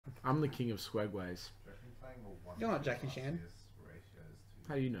I'm the king of swagways. You're not Jackie Chan.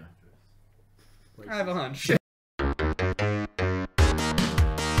 How do you know? I have a hunch.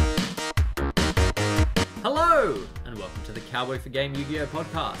 Hello, and welcome to the Cowboy for Game Yu-Gi-Oh!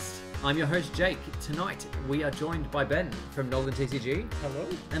 Podcast. I'm your host, Jake. Tonight, we are joined by Ben from Nolan TCG. Hello.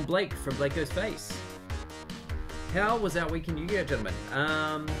 And Blake from Blake Goes Face. How was our week in Yu-Gi-Oh, gentlemen?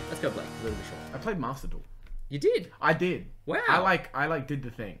 Let's go, Blake. A little bit short. I played Master Duel. You did? I did. Wow. I did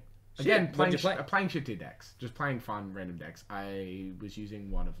the thing. Again, Shit, playing what'd you play? playing shit tier decks, just playing fun random decks. I was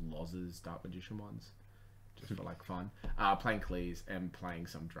using one of Loz's Dark Magician ones, just for like fun. Playing Cleese and playing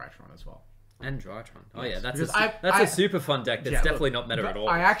some Drytron as well. And Drytron. Oh Yes. yeah, that's Because a super fun deck that's definitely not meta at all.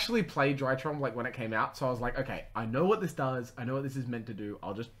 I actually played Drytron like when it came out, so I was like, okay, I know what this does. I know what this is meant to do.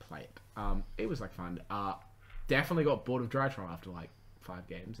 I'll just play it. It was like fun. Definitely got bored of Drytron after like 5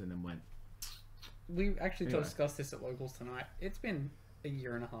 games, and then went. We actually Anyway. discussed this at locals tonight. It's been a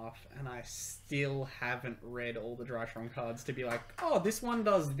year and a half, and I still haven't read all the Drytron cards to be like, oh, this one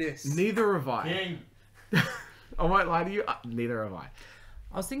does this. Neither have I. I won't lie to you. Neither have I.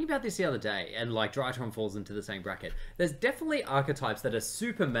 I was thinking about this the other day, and like Drytron falls into the same bracket. There's definitely archetypes that are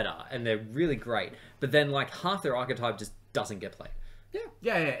super meta, and they're really great, but then like half their archetype just doesn't get played.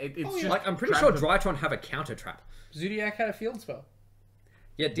 Yeah. It's Oh, yeah. just Like I'm pretty grab sure the- Drytron have a counter trap. Zodiac had a field spell.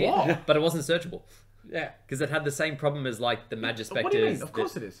 Yeah, it did, Whoa. but it wasn't searchable Yeah. because it had the same problem as like the Magispectors. What do you mean? Of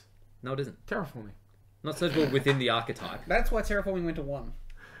course it is. No, it isn't. Terraforming. Not searchable within the archetype. That's why Terraforming went to 1.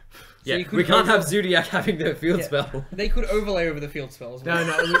 Yeah, you could we can't over- have Zodiac having the field Yeah. spell. They could overlay over the field spells. No,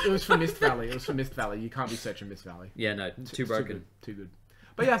 it was for Mist Valley. It was for Mist Valley. You can't be searching Mist Valley. Yeah, no, too broken. Too good.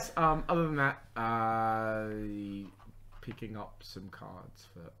 But yes, other than that, picking up some cards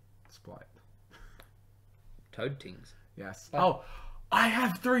for Splight. Toad Tings. Yes. Oh, I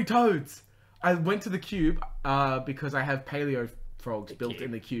have 3 toads. I went to the cube because I have paleo frogs built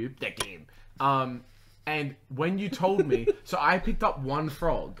in the cube. The cube. And when you told me, so I picked up 1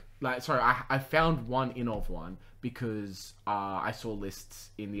 frog. I found 1 in of 1 because I saw lists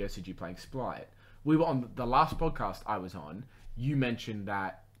in the OCG playing Splight. We were on the last podcast I was on. You mentioned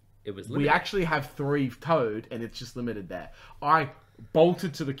that It was we limited. actually have 3 toad, and it's just limited there. I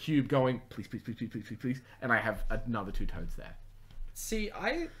bolted to the cube, going please, and I have another 2 toads there. See,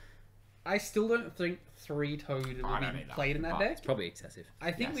 I still don't think 3 Toad will I don't be either, played in that but- deck. Probably excessive.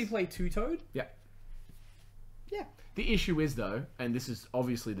 I think Yes. we play 2 Toad. Yeah. Yeah. The issue is though, and this is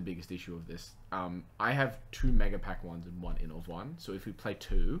obviously the biggest issue of this. I have 2 Mega Pack 1s and 1 in of 1. So if we play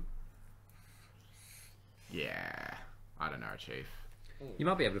 2, yeah, I don't know, Chief. You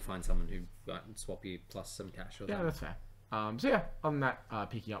might be able to find someone who might swap you plus some cash or Yeah, something. that's fair. So yeah, on that,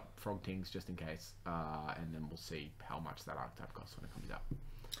 picking up Frog Tings just in case, and then we'll see how much that archetype costs when it comes out.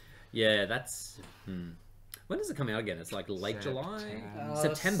 Yeah, that's. When does it come out again? It's like late July,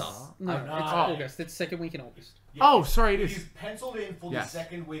 September. No, no. it's August. It's 2nd week in August. Oh, sorry, it He's is. penciled in for Yes. the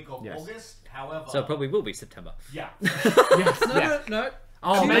 2nd week of Yes. August. However, So it probably will be September. yeah, Yes, No, yes. no.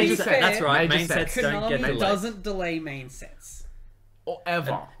 Oh, To major be set. fair, That's right. Major Main set. sets don't get Konami delayed. doesn't delay main sets. Or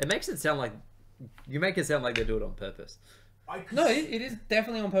ever. It makes it sound like you make it sound like they do it on purpose. I could No, it is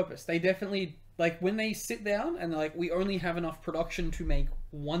definitely on purpose. They definitely, like, when they sit down and, like, we only have enough production to make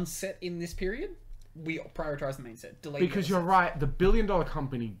 1 set in this period, we prioritize the main set. Delay Because the you're other right, the billion-dollar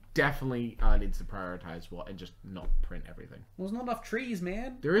company definitely needs to prioritize what and just not print everything. sets. Well, there's not enough trees,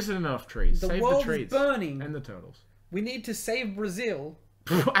 man. There isn't enough trees. The Save world's the trees burning. and the turtles. We need to save Brazil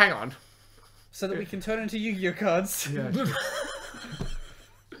Hang on. so that we can turn into Yu-Gi-Oh cards. Yeah.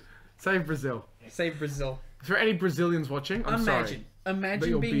 Save Brazil. Save Brazil. If there are any Brazilians watching, I'm sorry. But Imagine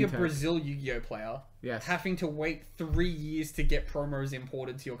you'll being a beat it. Brazil Yu-Gi-Oh player, Yes. having to wait 3 years to get promos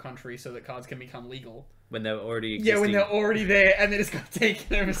imported to your country so that cards can become legal. When they're already Yeah, existing. when they're already there, and then it's got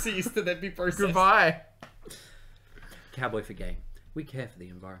taken overseas to then be processed. Goodbye. Cowboy for game. We care for the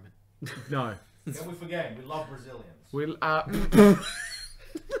environment. No. Then we forget. We love Brazilians. We'll,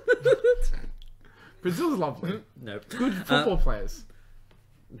 Brazil's lovely. Nope. Good football players.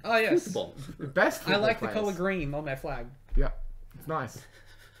 Oh yes, Football. The best I football like players. the color green on their flag. Yeah. It's nice.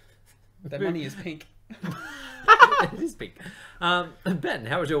 Their money is pink. It is big. Ben,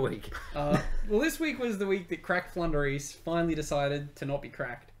 how was your week? Well, this week was the week that Cracked Flunderies finally decided to not be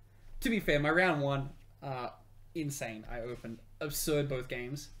cracked. To be fair, my round 1, insane. I opened absurd both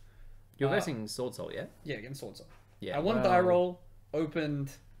games. You're versing Sword Soul, yeah? Yeah, against Sword Soul. Yeah. I won Wow. die roll,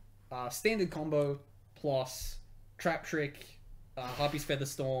 opened standard combo plus trap trick, Harpy's Feather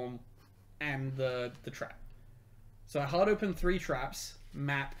Storm, and the trap. So I hard opened 3 traps,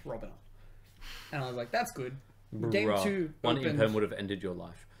 map Robiner, and I was like, that's good. Game Bruh. 2 One opened. imperm would have ended your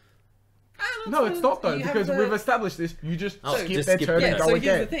life. No, it's not though, You have because the- we've established this. You just Oh, skip just their skip turn the and Yeah, go so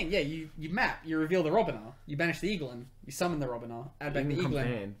again. here's the thing. Yeah, you map, you reveal the Robiner, you banish the Eaglin, you summon the Robiner, add back the Eaglin comes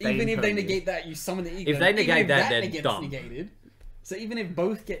Eaglin. in, they Even if imperm they you. negate that, you summon the Eaglin. If they negate Even if that, they're gets dumb. negated. So even if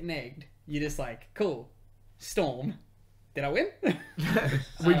both get negged, you're just like, cool, Storm. Did I win?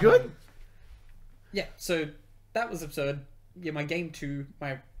 We good? Yeah, so that was absurd. Yeah, my game two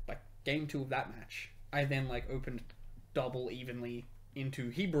of that match, I then like opened double evenly into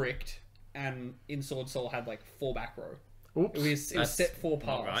he bricked, and in Sword Soul had like 4 back row. Oops. It was That's set 4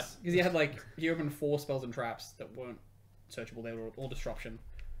 not right. paths because he had like he opened 4 spells and traps that weren't searchable. They were all disruption,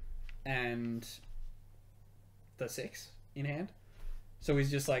 and the 6 in hand. So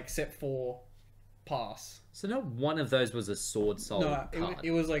he's just like set 4 pass. So not one of those was a sword soul No, card.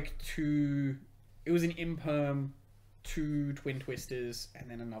 it was like 2. It was an imperm, 2 twin twisters, and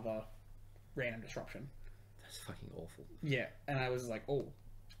then another random disruption. That's fucking awful. Yeah, and I was like, oh,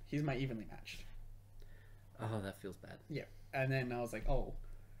 he's my evenly matched. Oh, that feels bad. Yeah, and then I was like, oh.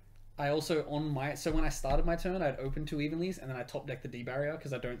 I also so when I started my turn, I'd open 2 evenlies, and then I top deck the D barrier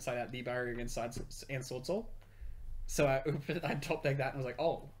because I don't side out D barrier against side and sword soul. So I top deck that and was like,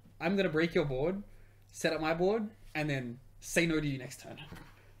 oh, I'm gonna break your board, set up my board, and then say no to you next turn.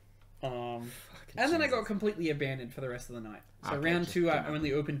 And then I got completely abandoned for the rest of the night. So Okay, round just 2, I didn't happen.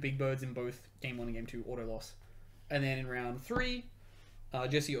 only opened big birds in both game 1 and game 2, auto loss. And then in round 3,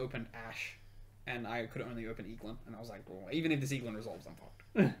 Jesse opened Ash, and I could only open Eaglin. And I was like, well, even if this Eaglin resolves, I'm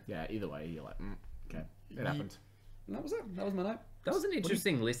fucked. Yeah, either way, you're like, okay, it happens. And that was it. That was my night. That was an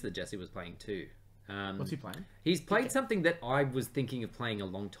interesting list that Jesse was playing too. What's he playing? He's played something that I was thinking of playing a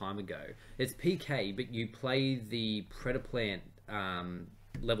long time ago. It's PK, but you play the Predaplant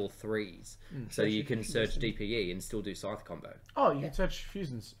level 3s, so you can search DPE and still do Scythe combo. Oh, you can search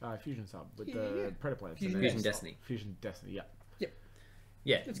Fusion Sub with Yeah, the yeah. Predaplants. Fusion Destiny. Fusion Destiny, yeah.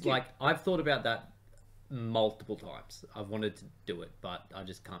 Yeah, It's cute. like I've thought about that multiple times. I've wanted to do it, but I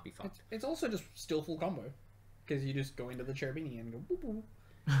just can't be fucked. It's also just still full combo. Because you just go into the Cherubini and go, boo boo.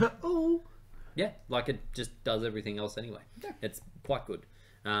 Oh. Yeah, like it just does everything else anyway. Yeah. It's quite good.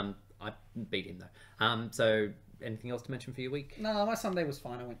 I beat him though. So anything else to mention for your week? No, my Sunday was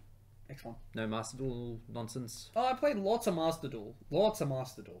fine. I went X1. No Master Duel nonsense. Oh, I played lots of Master Duel. Lots and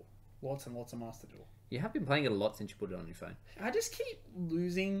lots of Master Duel. You have been playing it a lot since you put it on your phone. I just keep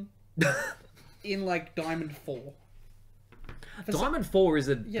losing in like Diamond 4. For some- Diamond 4 is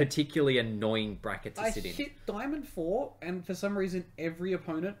a Yeah. particularly annoying bracket to I sit in. hit Diamond 4, and for some reason, every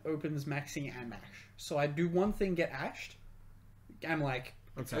opponent opens Maxing and Mash. So I do one thing, get ashed. I'm like,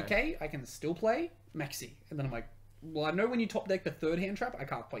 it's okay, I can still play Maxi. And then I'm like, well, I know when you top deck the 3rd hand trap, I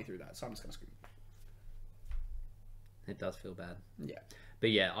can't play through that, so I'm just going to screw. It does feel bad. Yeah. But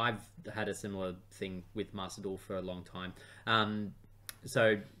yeah, I've had a similar thing with Master Duel for a long time.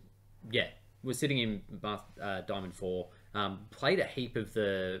 So yeah, we're sitting in Diamond 4. Played a heap of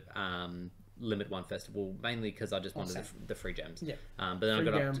the Limit 1 Festival, mainly because I just wanted the free gems. Yeah. But then Free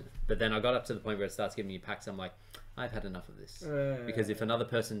I got up to the point where it starts giving you packs. I'm like, I've had enough of this. Because if another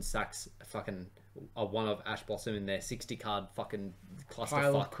person sacks fucking a one of Ash Blossom in their 60 card fucking Pile of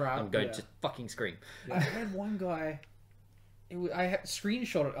clusterfuck, crap, I'm going yeah. to fucking scream. I had one guy. I had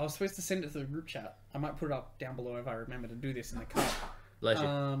screenshot it. I was supposed to send it to the group chat. I might put it up down below if I remember to do this in the card.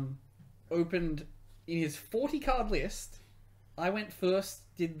 Leisure. Opened in his 40 card list. I went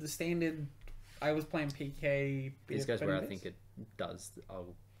first. Did the standard. I was playing PK. This goes where I Burning think Abyss. it does.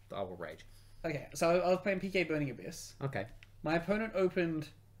 I will rage. Okay, so I was playing PK Burning Abyss. Okay. My opponent opened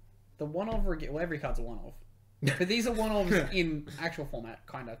the one of Regeki. Well, every card's a one of, but these are one ofs in actual format,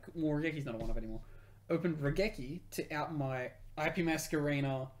 kind of. Well, Regeki's not a one of anymore. Opened Regeki to out my IP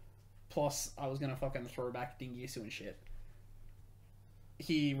Masquerena, plus I was gonna fucking throw back Dingisu and shit.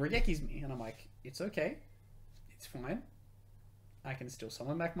 He Regekis me, and I'm like, it's okay, it's fine. I can still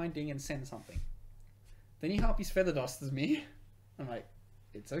summon back my Ding and send something. Then he Harpy's Feather Dusters me. I'm like,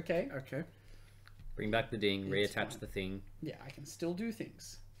 it's okay. Okay. Bring back the ding, It's reattach fine. the thing. Yeah, I can still do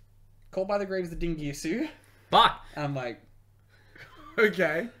things. Call by the Graves the Dingisu. Fuck! I'm like,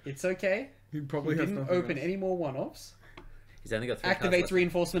 Okay. it's okay. He He probably has didn't nothing open else. any more one-offs. He's only got 3 cards Activates left.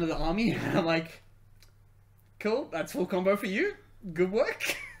 reinforcement of the army. I'm like, cool, that's full combo for you. Good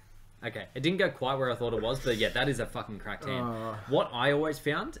work. Okay, it didn't go quite where I thought it was, but yeah, that is a fucking cracked hand. What I always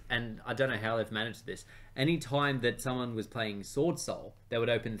found, and I don't know how they've managed this, any time that someone was playing Sword Soul, they would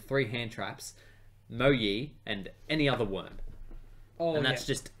open 3 hand traps, Mo Yi, and any other worm. Oh, And that's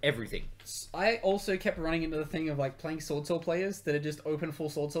yeah. just everything. I also kept running into the thing of like playing Sword Soul players that had just open full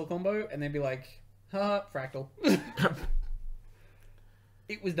Sword Soul combo and they'd be like, haha, Fractal.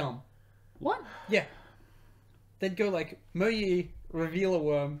 It was dumb. What? Yeah. They'd go like, Moyi reveal a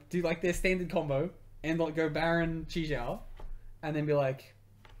worm, do like their standard combo, and like go Baron Chixiao, and then be like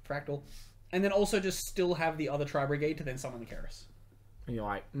Fractal, and then also just still have the other Tri Brigade to then summon the Keras. And you're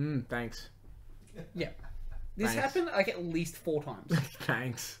like, thanks. Yeah, this Thanks. happened like at least 4 times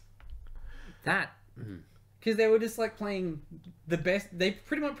Thanks. That because they were just like playing the best. They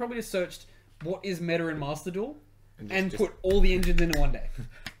pretty much probably just searched what is meta in Master Duel and just- put all the engines into one deck.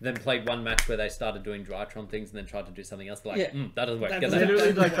 then played one match where they started doing Drytron things and then tried to do something else. They're like, Yeah. that doesn't work. That Get doesn't that. work.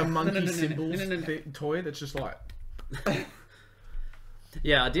 Literally like the No, monkey no, no, no, symbols no, no, no. toy that's just like,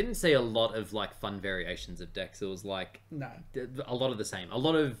 Yeah, I didn't see a lot of like fun variations of decks. It was like No, a lot of the same. A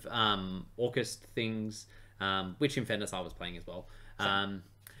lot of Orcust things, which in fairness I was playing as well.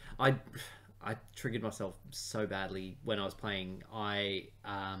 I triggered myself so badly when I was playing. I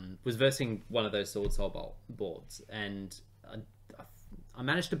was versing one of those Sword Soul boards, and I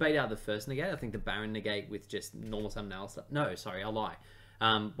managed to bait out the first negate. I think the Baron negate with just normal summon Alistar. No, sorry, I'll lie.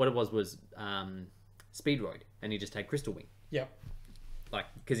 What it was Speedroid, and he just had Crystal Wing. yep. Like,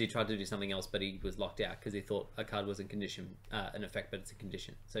 because he tried to do something else, but he was locked out because he thought a card wasn't condition, an effect, but it's a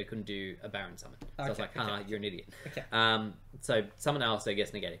condition. So he couldn't do a Baron summon. So I was Okay, like, you're an idiot. Okay. So summon Alistair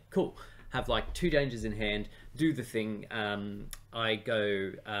gets negated. Cool. Have like 2 dangers in hand, do the thing. I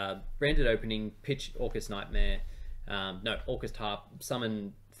go branded opening, pitch Orcust Nightmare, Orcust Harp,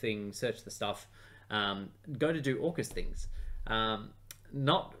 summon thing, search the stuff, go to do Orcust things.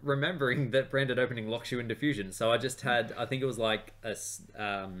 Not remembering that branded opening locks you in diffusion, so I just had, I think it was like a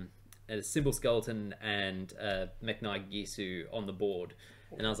Symbol Skeleton and a Meknai Gisu on the board,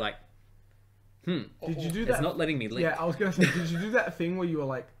 and I was like, did you do it's that? not letting me link. Yeah, I was gonna say, did you do that thing where you were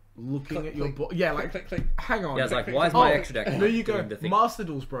like looking Click, at your click, board? Yeah, like, click, click. hang on. Yeah, I was like, why is my extra deck There not you go. doing the thing? Master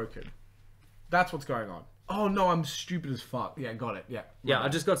Duel's broken. That's what's going on. Oh no, I'm stupid as fuck. Yeah, got it. Yeah. Yeah, I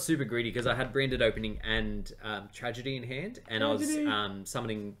just got super greedy because I had branded opening and tragedy in hand, and Tragedy. I was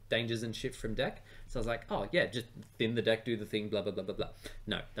summoning dangers and shit from deck. So I was like, oh yeah, just thin the deck, do the thing, blah blah blah blah blah.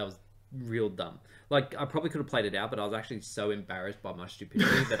 No, that was real dumb. Like I probably could have played it out, but I was actually so embarrassed by my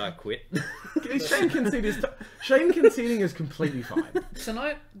stupidity that I quit. Shane conceding is completely fine.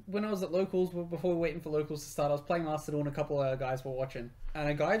 Tonight, when I was at locals, before we were waiting for locals to start, I was playing Master Duel and a couple of guys were watching. And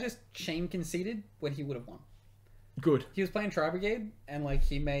a guy just shame conceded when he would have won. Good. He was playing Tri Brigade, and like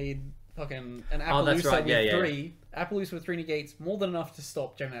he made fucking an Oh, that's Appaloosa right. with Yeah, yeah, 3. Appaloosa with 3 negates, more than enough to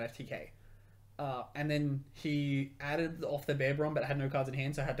stop Gemini FTK. And then he added off the Bear Brom, but had no cards in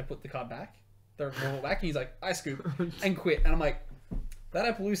hand, so I had to put the card back. The normal back, and he's like, I scoop, and quit. And I'm like, that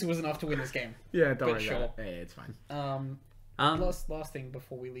Appaloosa was enough to win this game. Yeah, don't worry sure. about it. Yeah, it's fine. Last thing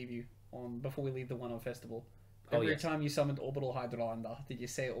before we leave before we leave the one on festival. Every yes. time you summoned Orbital Hydrolander, did you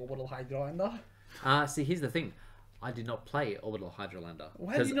say Orbital Hydrolander? See, here's the thing. I did not play Orbital Hydrolander.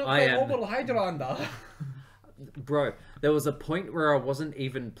 Why did you not I play am- Orbital Hydrolander? Bro, there was a point where I wasn't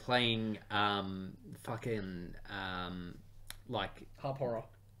even playing like Harp Horror.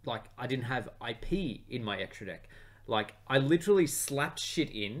 like I didn't have IP in my extra deck. Like I literally slapped shit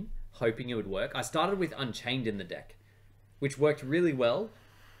in hoping it would work. I started with Unchained in the deck, which worked really well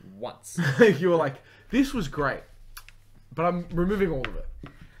once. You were like, this was great, but I'm removing all of it.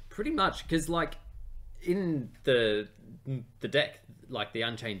 Pretty much, because like in the deck, like the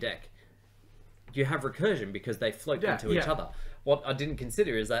Unchained deck, you have recursion because they float Yeah, into each yeah. other. What I didn't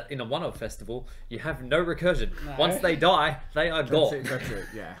consider is that in a one-off festival, you have no recursion. No. Once they die, they are That's gone. it. That's it.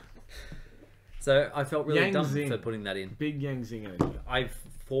 Yeah. So I felt really Yang dumb Zing. for putting that in. Big Yang Zing energy. I've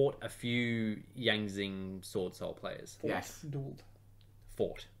fought a few Yang Zing Sword Soul players. Yes. Dueled.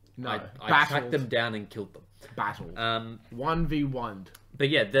 Fought. No, I battled. tracked them down and killed them. Battle. 1v1'd. But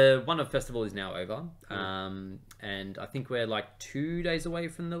yeah, the one-off festival is now over. And I think we're like 2 days away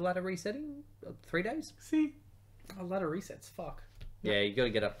from the ladder resetting. 3 days? See? A lot of resets. Fuck. Yeah, you got to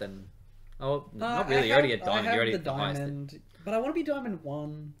get up then. Oh, not I really. You're already at I diamond. have You're already the at the highest. diamond, but I want to be diamond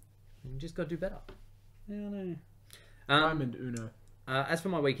 1. You just got to do better. I don't know. Diamond Uno. As for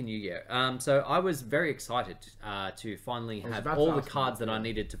my week in New Year, so I was very excited to finally was have about to all the ask cards that, that I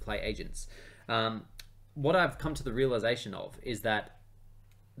needed to play agents. What I've come to the realization of is that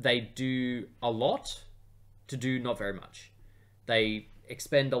they do a lot to do not very much. They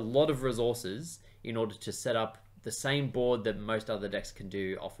expend a lot of resources in order to set up the same board that most other decks can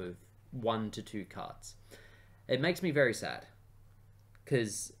do off of 1 to 2 cards. It makes me very sad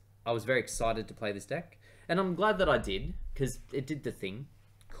because I was very excited to play this deck, and I'm glad that I did because it did the thing.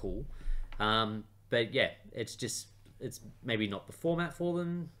 Cool. But yeah, it's maybe not the format for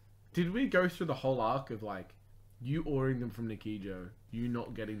them. Did we go through the whole arc of like you ordering them from Nikijo, you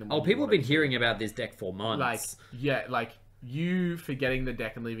not getting them? Oh, on people have board, been hearing about this deck for months. like yeah, like you forgetting the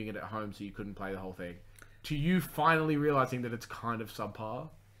deck and leaving it at home so you couldn't play the whole thing. to you finally realizing that it's kind of subpar,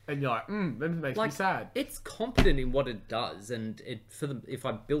 and you're like, that makes me sad. It's competent in what it does, and if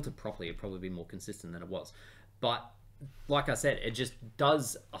I built it properly, it'd probably be more consistent than it was. But like I said, it just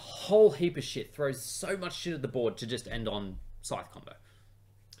does a whole heap of shit, throws so much shit at the board to just end on Scythe combo.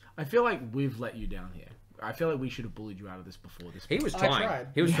 I feel like we've let you down here. I feel like we should have bullied you out of this before this. He was I trying. tried.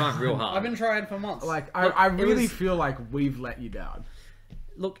 He was trying real hard. I've been trying for months. Like, I really was- feel like we've let you down.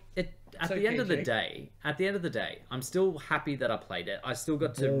 Look, at It's the okay, end of the Jake. day, I'm still happy that I played it. I still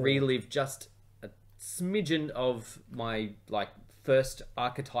got to relive just a smidgen of my first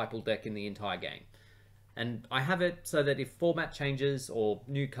archetypal deck in the entire game. And I have it so that if format changes or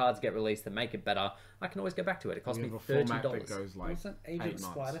new cards get released that make it better, I can always go back to it. It costs We me have a format that $30. goes like What's that 8 Agent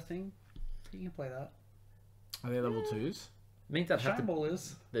months. Spider thing? You can play that. Are they level 2s? Means I'd have Shine to Ball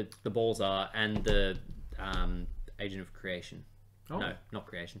is. the balls are and the Agent of Creation. Oh. No, not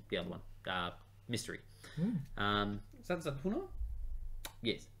Creation. The other one, Mystery. Is that Zapuna?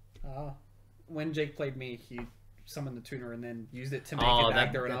 Yes. When Jake played me, he summoned the tuner and then used it to make Oh, a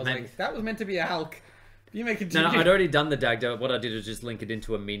that- Dagda, and I was that- like, that was meant to be a Hulk. You make it. No, I'd already done the Dagda. What I did was just link it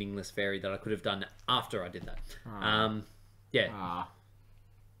into a meaningless fairy that I could have done after I did that. Yeah,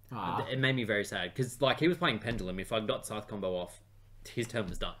 it made me very sad because he was playing Pendulum. If I got Scythe combo off, his turn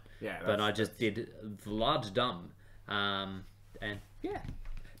was done. Yeah, but that's- I just did the large dumb, and yeah.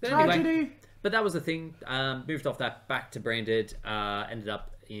 But Tragedy. anyway, but that was the thing. Moved off that back to Branded. Ended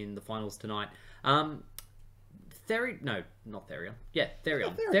up in the finals tonight. Not Therion. Yeah,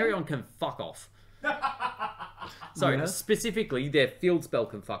 Therion. Therion can fuck off. Sorry, Yeah. specifically, their field spell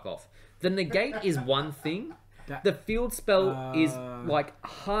can fuck off. The negate is one thing. The field spell is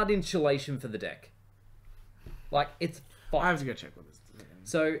hard insulation for the deck. It's I have fucked. to go check what this is.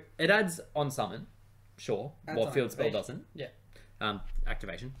 So it adds on summon, sure. Adds what on field spell activation. doesn't. Yeah.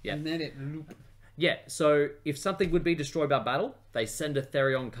 Activation. Yeah. And then it loop. Yeah. So if something would be destroyed by battle, they send a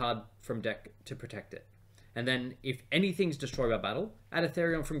Therion card from deck to protect it. And then if anything's destroyed by battle, add a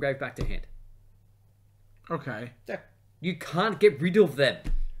Therion from grave back to hand. Okay. Yeah. You can't get rid of them.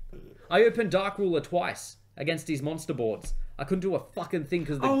 I opened Dark Ruler twice against these monster boards. I couldn't do a fucking thing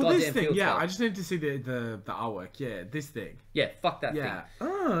because of the Oh, goddamn this thing. field Yeah, spell. I just need to see the artwork. Yeah, this thing. Yeah, fuck that Yeah. thing.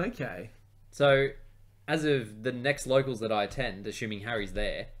 Oh, okay. So, as of the next locals that I attend, assuming Harry's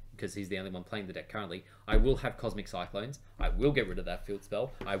there, because he's the only one playing the deck currently, I will have Cosmic Cyclones. I will get rid of that field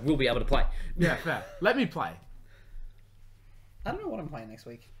spell. I will be able to play. Yeah, fair. Let me play. I don't know what I'm playing next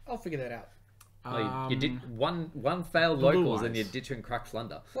week. I'll figure that out. Oh, you did one failed Blue locals and Eyes. you're ditching Crack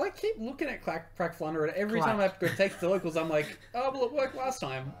Flunder. Well, I keep looking at Crack Flunder, and every Clack. time I have to go take it to locals, I'm like, oh, well, it worked last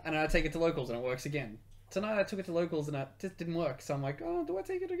time. And I take it to locals, and it works again. Tonight I took it to locals, and it just didn't work. So I'm like, oh, do I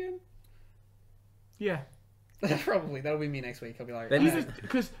take it again? Yeah. Probably. That'll be me next week. I'll be like, Then- "Ah."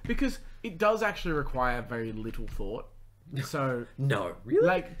 Because it does actually require very little thought. So No,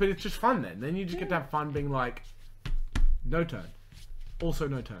 really? but it's just fun then. Then you just get to have fun being like, no turn. Also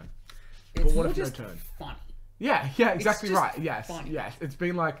no turn. it's what more if no just turn? funny. Yeah, exactly just right. Yes, funny. yes. It's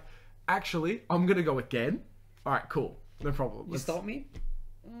been like, actually, I'm gonna go again. All right, cool. No problem. You Let's- stop me?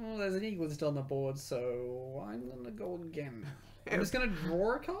 Oh, there's an eagle still on the board, so I'm gonna go again. I'm just gonna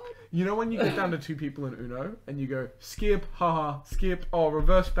draw a card? You know when you get down to 2 people in Uno and you go skip, haha, skip, oh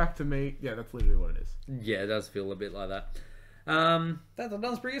reverse back to me. Yeah, that's literally what it is. Yeah, it does feel a bit like that. That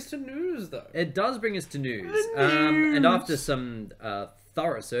does bring us to news, though. It does bring us to news. The news. And after some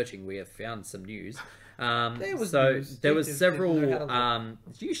thorough searching, we have found some news. There was so news. there Jake was just several. didn't know how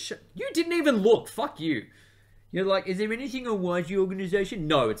to You didn't even look. Fuck you. You're like, is there anything on YG organization?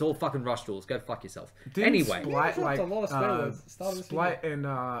 No, it's all fucking rush tools. Go fuck yourself. Didn't Anyway, Splight, dropped a lot of swear words at the start of this Splight and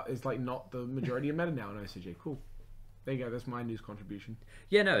is like not the majority of meta now in OCG. Cool. There you go. That's my news contribution.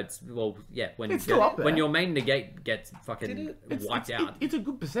 yeah, no, when It's still up there. when your main negate gets fucking Did it? wiped out, It's a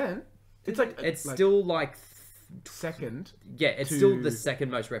good percent. It's like it's like still like second. it's to- still the second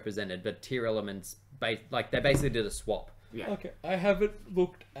most represented, but tier elements they basically did a swap. Yeah. Okay, I haven't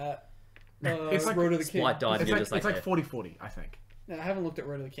looked at It's like Road of the King. Splight died. It's You're like, just like, it's like 40-40, I think. No, I haven't looked at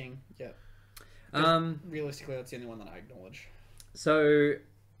Road of the King yet. Realistically, that's the only one that I acknowledge. So,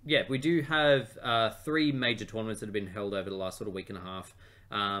 yeah, we do have 3 major tournaments that have been held over the last sort of week and a half.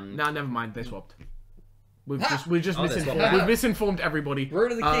 No, never mind. They swapped. We've just Oh, they misinformed. swapped. We've misinformed everybody.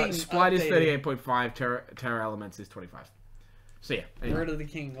 Road of the King Splight is updated. 38.5. Terra Elements is 25. So yeah. Anyway. Road of the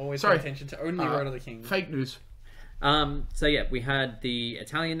King. Always Sorry. pay attention to only Road of the King. Fake news. So yeah, we had the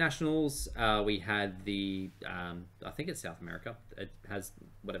Italian nationals. We had the I think it's South America. It has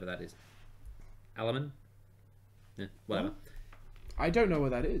whatever that is. Alaman. Yeah, whatever. I don't know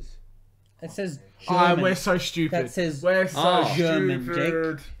what that is. It says Ah, we're so stupid. That says we're so Oh. German,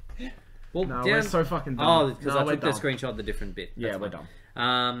 stupid. Well, No, down... we're so fucking dumb. Oh, because No, I we're took the dumb. screenshot of the different bit. Yeah, That's we're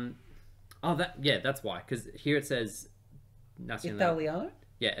fine. dumb. That's why. Because here it says Nacional. Italiano?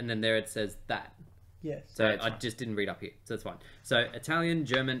 Yeah, and then there it says that. Yes. So That's I fine. just didn't read up here, so that's fine. So Italian,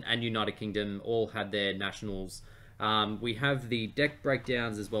 German, and United Kingdom all had their nationals. We have the deck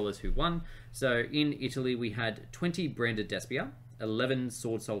breakdowns as well as who won. So in Italy, we had 20 Branded Despia, 11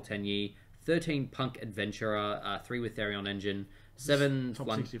 Sword Soul Tenyi, 13 Punk Adventurer, 3 with Therion Engine, 7 Top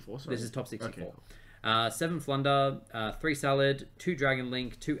 64, sorry. This is top 64. Okay, 7 Flunder, 3 Salad, 2 Dragon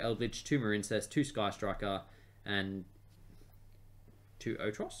Link, 2 Eldritch, 2 Marincess, 2 Sky Striker, and 2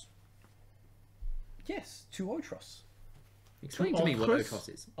 Otros. Yes, 2 Otros. Explain to me what Otros? Otros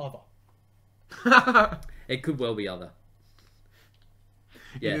is. Other. It could well be other.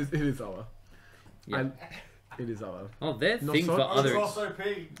 Yeah. It is our. Yeah. It is our. Oh, their thing for Nosotros? other. Cross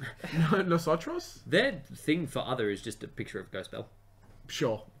OP. Nosotros? Their thing for other is just a picture of Ghost Bell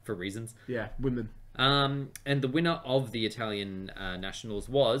Sure. for reasons. Yeah, women. And the winner of the Italian nationals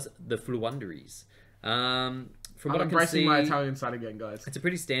was the Fluunderies. From what I'm I can embracing see, my Italian side again, guys. it's a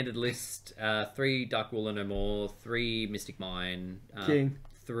pretty standard list. 3 Dark Ruler No More, 3 Mystic Mine, King.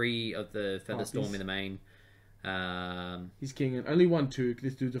 3 of the Featherstorm Harpies. in the main. He's king and only 1/2.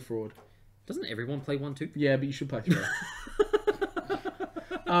 This dude's a fraud. Doesn't everyone play 1/2? Yeah, but you should play 3.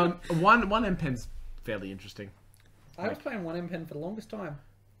 one M pen's fairly interesting. I was playing 1 M pen for the longest time.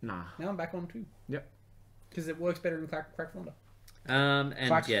 Nah. Now I'm back on 2. Yep. Because it works better in Crack Flunder. And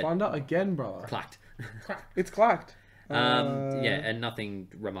Clacked yeah, Thunder again, brother. clacked. It's clacked. Yeah, and nothing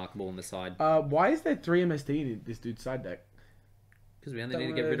remarkable on the side Why is there 3 MST in this dude's side deck? because we only need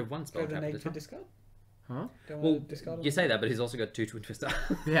to get rid of one spell trap at a to time. discard. Huh? Don't Well, want to discard you say that, but he's also got 2 Twin Twister.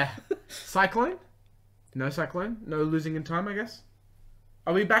 Yeah. Cyclone? No Cyclone? No losing in time, I guess?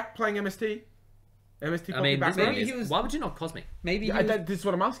 Are we back playing MST? MST Poppy I mean, back this row? game Maybe is, he was- why would you not Cosmic? Maybe Yeah, he was, this is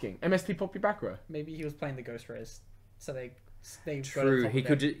what I'm asking. MST Poppy back row. maybe he was playing the Ghost Rares, so they True, he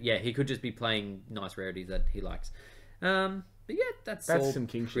could he could just be playing nice rarities that he likes. But yeah, that's all some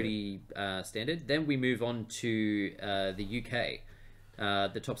king shit. pretty standard. Then we move on to the UK.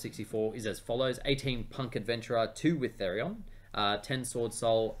 The top 64 is as follows: 18 Punk Adventurer, 2 with Therion, 10 Sword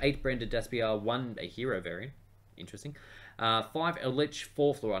Soul, 8 Brenda Despia, 1 a hero variant. Interesting. 5 Eldritch,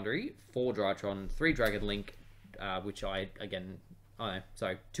 4 Fluundery, 4 Drytron, 3 Dragon Link, which I, again,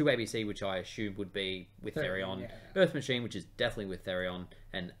 sorry, 2 ABC, which I assume would be with Therion, yeah. Earth Machine, which is definitely with Therion,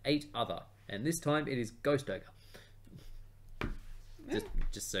 and 8 other. And this time it is Ghost Ogre.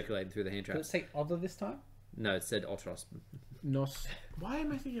 Just circulating through the hand Did it traps. say other this time? No, it said Otros. Why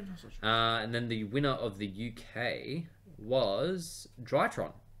am I thinking of Nos? And then the winner of the UK was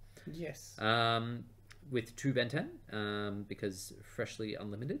Drytron. Yes. With 2 Venten, because freshly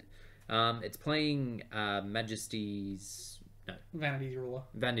unlimited. It's playing Majesty's... No, Vanity Ruler.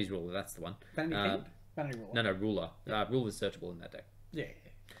 Vanity's Ruler, that's the one. Vanity Fiend? Vanity Ruler. No, Ruler. Ruler is searchable in that deck. Yeah.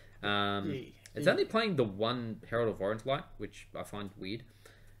 It's Yeah. only playing the one Herald of Orange Light, which I find weird.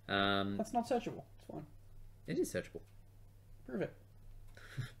 That's not searchable. It's fine. It is searchable. Prove it.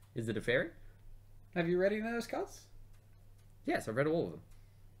 Is it a fairy? Have you read any of those cards? Yes, I've read all of them.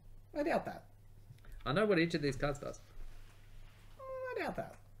 I doubt that. I know what each of these cards does. I doubt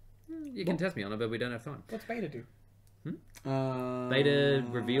that. You can test me on it, but we don't have time. What's Beta do? Beta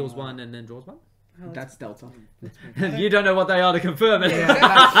reveals one and then draws one. That's Delta. You don't know what they are to confirm it.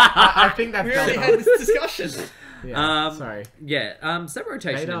 I think that's We already Delta. had this discussion. Yeah, Um, sorry. Yeah, set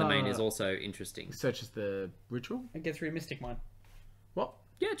rotation in the main Beta- is also interesting. Searches the ritual? It gets rid of Mystic Mine. What?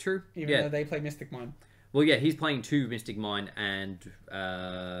 Yeah, true. Even Yeah. though they play Mystic Mine. Well, yeah, he's playing 2 Mystic Mine and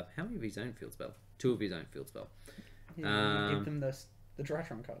how many of his own field spell? 2 of his own field spell. Yeah, give them the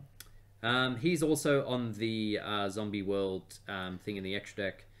Drytron card. He's also on the Zombie World thing in the extra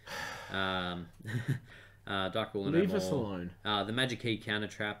deck. Dark Ruler No Leave us More. alone. The Magic Key Counter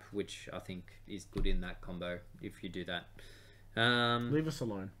Trap, which I think is good in that combo if you do that. Leave us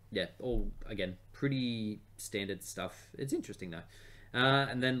alone. Yeah, all again pretty standard stuff. It's interesting though.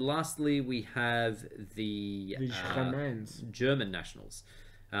 And then lastly, we have the The Shamans. German Nationals,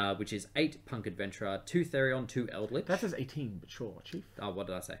 which is 8 Punk Adventurer, 2 Therion, 2 Eldritch. That says 18, but sure, Chief. Oh, what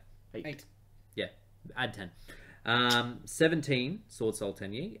did I say? 8. Yeah, add 10. 17 Sword Soul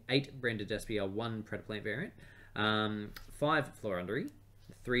Tenyi, 8 Brenda Despia, 1 Predaplant variant, 5 Florundery,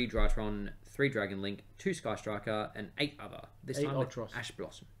 3 Drytron, 3 Dragon Link, 2 Sky Striker, and 8 other. This 8 time with Ultros. Ash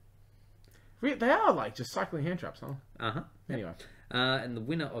Blossom. They are like just cycling hand traps, huh? Uh-huh. Anyway. And the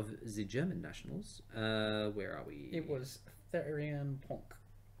winner of the German Nationals, where are we? It was Therian Ponk.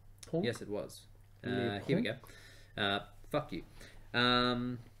 Ponk? Yes, it was. Yeah, Here we go. Fuck you.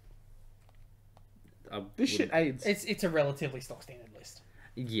 This shit aids. It's a relatively stock standard list.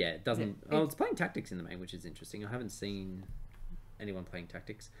 Yeah, it doesn't. Yeah, Oh, it's playing tactics in the main, which is interesting. I haven't seen anyone playing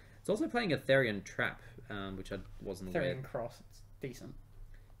tactics. It's also playing a Therian Trap, which I wasn't aware. Therian Cross, it's decent.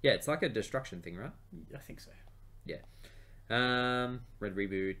 Yeah, it's like a destruction thing, right? I think so. Yeah. Red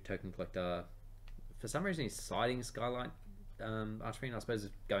Reboot, Token Collector. For some reason, he's siding Skylight Archfiend. I suppose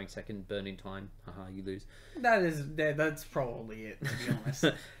it's going second, Burning Time. Haha, you lose. That's probably it, to be honest.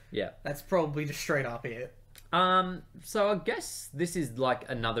 Yeah. That's probably just straight up it. So I guess this is like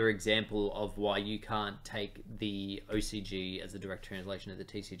another example of why you can't take the OCG as a direct translation of the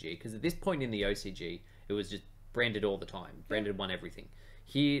TCG, because at this point in the OCG, it was just branded all the time. Branded won everything.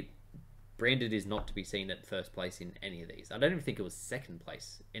 Here, branded is not to be seen at first place in any of these. I don't even think it was second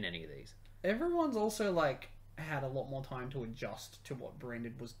place in any of these. Everyone's also like had a lot more time to adjust to what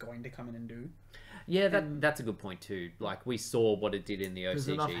branded was going to come in and do. Yeah, that's a good point too. Like, we saw what it did in the There's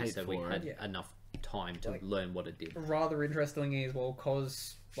enough OCG, hate so we for had it. Yeah. enough time to Like, learn what it did. Rather interestingly as well,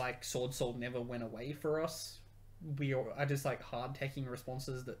 because like Sword Soul never went away for us. We are just like hard taking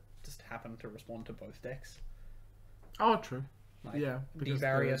responses that just happen to respond to both decks. Oh, true. Like, Yeah, because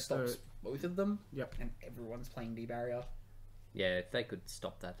D-Barrier the- stops both of them. Yep. And everyone's playing D-Barrier. Yeah, if they could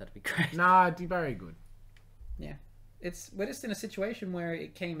stop that, that'd be great. Nah, very good. Yeah. We're just in a situation where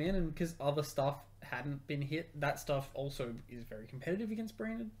it came in, and because other stuff hadn't been hit, that stuff also is very competitive against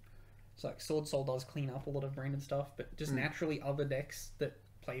branded. So like Sword Soul does clean up a lot of branded stuff, but just naturally other decks that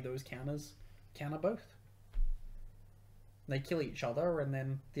play those counters counter both. They kill each other, and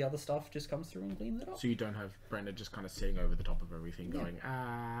then the other stuff just comes through and cleans it up. So you don't have Brenda just kind of sitting over the top of everything, going,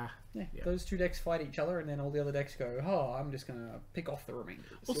 Yeah, Yeah. those two decks fight each other, and then all the other decks go, oh, I'm just gonna pick off the remainder.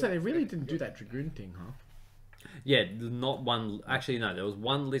 Also, they really didn't do that Dragoon thing, huh? Yeah, not one. Actually, no. There was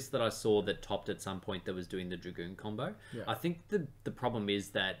one list that I saw that topped at some point that was doing the Dragoon combo. Yeah. I think the problem is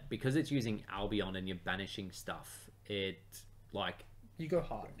that because it's using Albion and you're banishing stuff, it like You go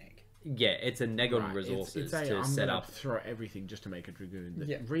hard, Nick. yeah, it's a neg on Right, resources it's to I'm set gonna up. throw everything just to make a Dragoon that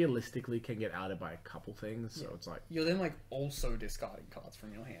Yeah. realistically can get outed by a couple things. So it's like, You're then like also discarding cards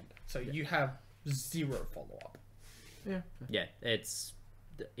from your hand, so you have zero follow up. yeah. Yeah, it's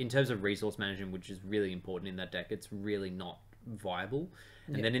in terms of resource management, which is really important in that deck. It's really not viable.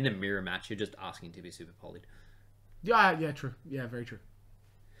 And then in a mirror match, you're just asking to be super polyed. Yeah, true. Yeah, very true.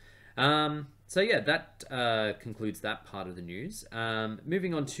 So yeah, that concludes that part of the news.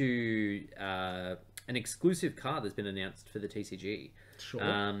 Moving on to an exclusive card that's been announced for the TCG,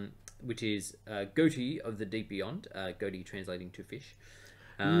 Sure. which is Goatee of the Deep Beyond. Goatee translating to fish.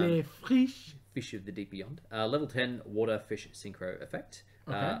 Les friches. Fish of the Deep Beyond. Level 10 water fish synchro effect.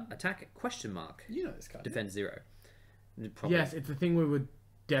 Attack ? You know this card. Defense 0. Probably. Yes, it's the thing we were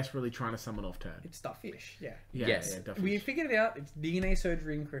desperately trying to summon off turn. It's the fish, yeah. Yeah, Yes. yeah, definitely. We figured it out. It's DNA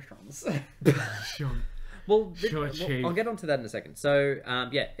surgery and crystals. Sure. Well, Sure, Chief. I'll get onto that in a second. So,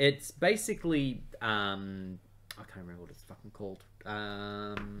 yeah, it's basically I can't remember what it's fucking called.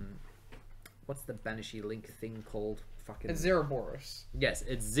 What's the Banishy Link thing called? Fucking It's Zeroboros. yes,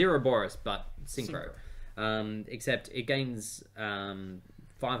 it's Zeroboros, but synchro. Except it gains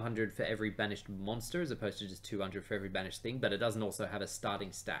 500 for every banished monster as opposed to just 200 for every banished thing. But it doesn't also have a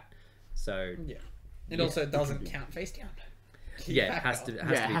starting stat. So Yeah. It also doesn't count face down. yeah, it has to. It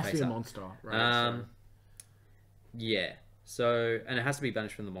has Yeah, to it be has to face be a up. monster, right? Yeah. So, and it has to be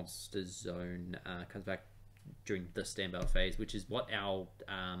banished from the monster zone. Comes back during the standby phase, which is what our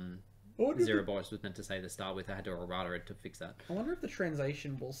Zeroboros was meant to say to start with. I had to errata it to fix that. I wonder if the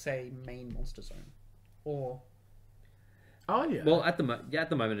translation will say main monster zone. Or... Oh, yeah. Well, at the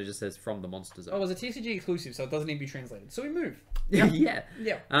moment it just says from the monster zone. Oh, it's a TCG exclusive, so it doesn't need to be translated. So we move. yeah.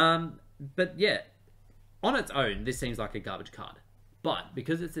 Yeah. But yeah, on its own, this seems like a garbage card. But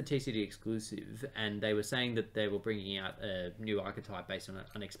because it's a TCG exclusive, and they were saying that they were bringing out a new archetype based on an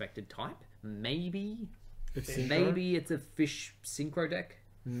unexpected type, maybe it's it's a fish synchro deck,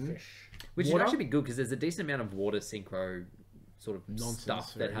 Fish. which Water? would actually be good because there's a decent amount of water synchro sort of Nonsense,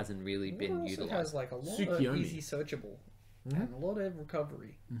 stuff that very. hasn't really Water been also utilized. has like a lot Tsukiyomi. of easy searchable, and a lot of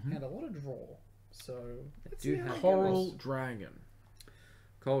recovery, and a lot of draw. So let's do see how have it Coral goes. Dragon.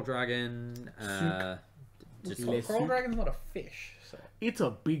 Coral Dragon. Just Les Coral Souk. Dragon's not a fish. So It's a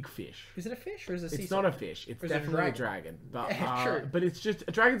big fish. is it a fish or is it a sea It's not a serpent? fish. It's Or is it a definitely a dragon? dragon. But Yeah, sure. but it's just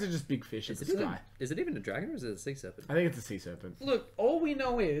dragons are just big fish in is the sky. it even a dragon or is it a sea serpent? I think it's a sea serpent. Look, all we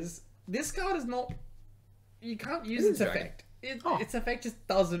know is this card is not. You can't use It is its dragon. effect. Oh. Its effect just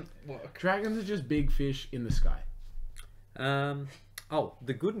doesn't work. Dragons are just big fish in the sky. Oh,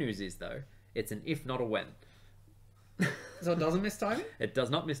 the good news is though, it's an if not a when. So it doesn't miss timing. It does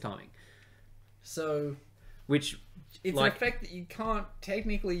not miss timing, So which it's like an effect that you can't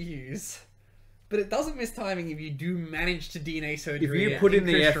technically use But it doesn't miss timing if you do manage to DNA surgery. If you put in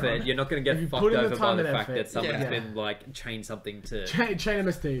the Crystron. effort, you're not going to If get you fucked put in the over by time the and fact effort, that someone's yeah. been like chained something to Chain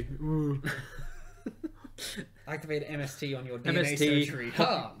MST. Ooh. Activate MST on your DNA MST, surgery. pop-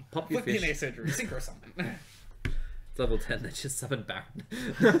 Ha! pop your Flip fish. DNA surgery. Synchro summon. It's level 10. They just summoned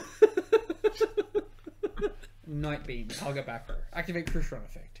Baron. Night Beam. Target backer. Activate Crystron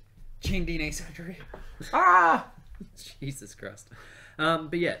effect. Chain DNA surgery. Ah! Jesus Christ.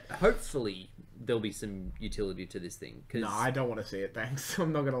 But yeah, hopefully there'll be some utility to this thing. Cause No, I don't want to see it, thanks.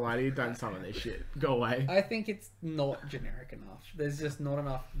 I'm not gonna lie to you. Don't summon this shit. Go away. I think it's not generic enough. There's just not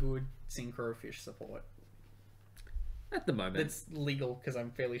enough good synchro fish support. at the moment, That's legal because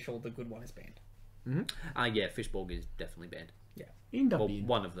I'm fairly sure the good one is banned. yeah, Fishborg is definitely banned. End up Well, being.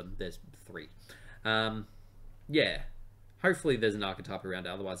 one of them. There's 3. Yeah. Hopefully there's an archetype around it.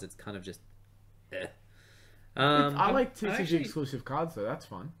 Otherwise, it's kind of just. Eh. I like TCG actually- exclusive cards though. That's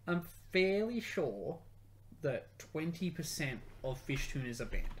fun. I'm fairly sure that 20% of fish tuners are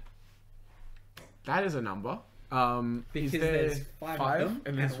banned. That is a number. Because is there there's 5 of them,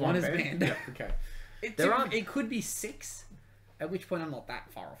 and there's and one is banned? banned. Yep, okay. It could be 6, at which point I'm not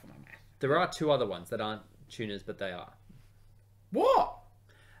that far off on my math. There are 2 other ones that aren't tuners, but they are. What?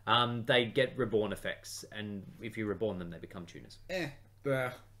 They get reborn effects, and if you reborn them, they become tuners. Eh.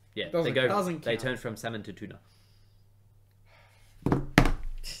 Yeah, Doesn't- doesn't They count. turn from salmon to tuna.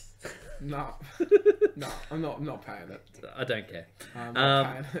 No. No, I'm not paying it. I don't care. I'm not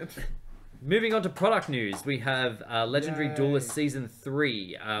Um, paying it. Moving on to product news, we have Legendary Yay. Duelist Season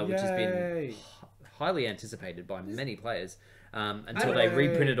 3, which has been Yay. highly anticipated by many players until Yay. they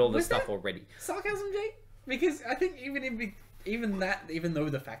reprinted all the Was stuff that- already. Sarcasm, Jake? Because I think even though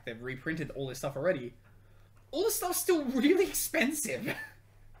the fact they've reprinted all this stuff already, all the stuff's still really expensive.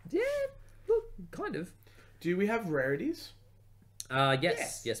 Yeah, look, kind of. Do we have rarities?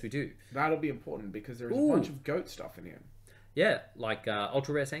 Yes, we do. That'll be important because there's a Ooh. bunch of goat stuff in here. Yeah, like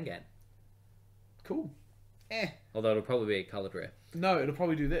Ultra Rare Sangan. Cool. Eh. Although it'll probably be a coloured rare. No, it'll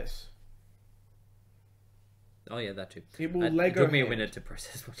probably do this. Oh yeah, that too. It will It Lego took me a hand. minute to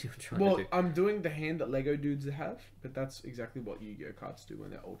process what you were trying Well, to do. I'm doing the hand that Lego dudes have, but that's exactly what Yu-Gi-Oh cards do when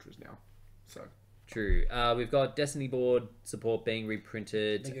they're ultras now. So True. We've got Destiny board support being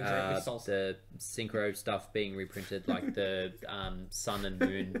reprinted. Lego Dragon Souls. The synchro stuff being reprinted, like the sun and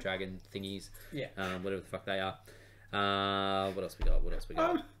moon dragon thingies. Yeah. Whatever the fuck they are. What else we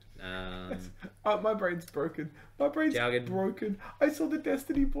got? my brain's broken. My brain's Jargon. broken. I saw the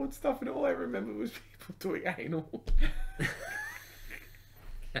Destiny board stuff, and all I remember was people doing anal.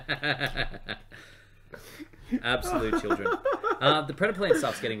 Absolute children. The Predaplan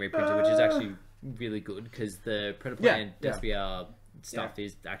stuff's getting reprinted, which is actually really good because the Predaplan Yeah. SBR stuff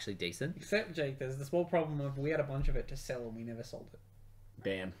is actually decent. Except, Jake, there's the small problem of we had a bunch of it to sell and we never sold it.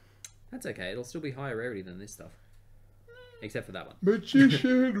 Damn. That's okay. It'll still be higher rarity than this stuff, except for that one.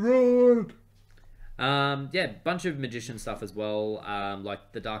 Magician Rod. Yeah, bunch of magician stuff as well,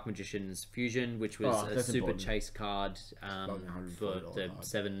 like the Dark Magician's Fusion, which was Oh, a that's super important. chase card Like for $140 the card.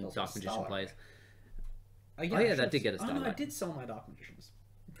 7 Also Dark Magician Starlight. players. Oh, yeah, I that should've- did get a Oh, no, I Starlight. did sell my Dark Magicians.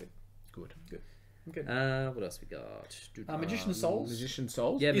 Good. Good. What else we got? Magician Souls Magician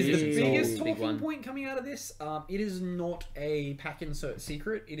Souls. Yeah, is the Magician Souls, biggest big talking one. point coming out of this. It is not a pack insert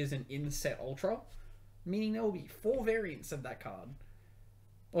secret. It is an inset ultra, meaning there will be 4 variants of that card.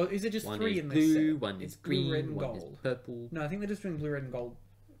 Or is it just One 3 is in this blue, set? one It's is green, red, and one is gold. purple. No, I think they're just doing blue, red, and gold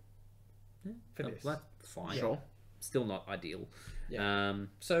for Oh, this. that's fine. Sure. Still not ideal. Yeah.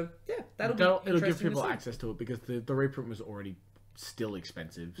 So yeah, that'll be It'll give interesting people to see. access to it because the reprint was already still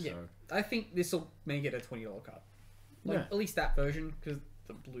expensive. So Yeah, I think this will make it a $20 card. Like Yeah. at least that version, because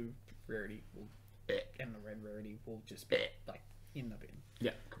the blue rarity will Eh. and the red rarity will just be like in the bin.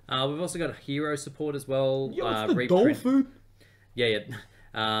 yeah. We've also got hero support as well. Yo, it's the reprint- dolphin. Yeah.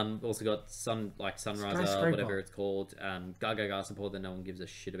 We've also got Sunriser, Skyscraper. whatever it's called. Gaga support that no one gives a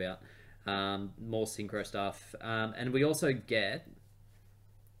shit about. More synchro stuff. And we also get...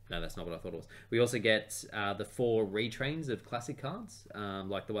 No, that's not what I thought it was. We also get the 4 retrains of classic cards.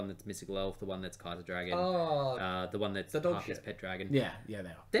 Like the one that's Mystical Elf, the one that's Kaiser Dragon, Oh, the one that's the dog Harpy's shit. Pet Dragon. Yeah, they are.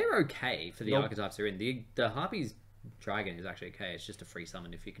 They're okay for the Nope. archetypes they're in. The Harpy's Dragon is actually okay. It's just a free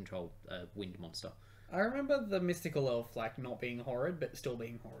summon if you control a wind monster. I remember the mystical elf like not being horrid, but still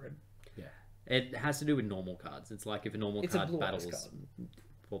being horrid. It has to do with normal cards. It's like if a normal It's a card blue eyes battles... card.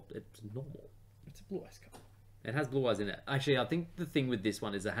 Well, it's normal. It's a blue eyes card. It has blue eyes in it. Actually, I think the thing with this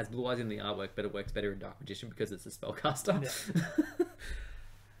one is it has blue eyes in the artwork, but it works better in Dark Magician because it's a spellcaster.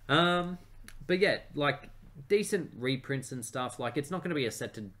 But yeah, like decent reprints and stuff. Like it's not going to be a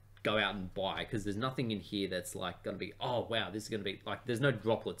set to go out and buy, because there's nothing in here that's like going to be, oh wow, this is going to be like, there's no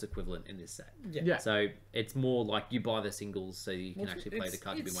droplets equivalent in this set. Yeah. So it's more like you buy the singles so you can actually play the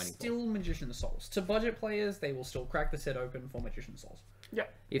card you've been waiting for. It's still Magician's Souls. To budget players, they will still crack the set open for Magician's Souls. Yeah.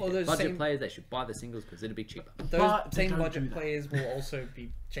 If Well, they're those budget same- players, they should buy the singles because it'll be cheaper. Those But they same don't do budget that. players will also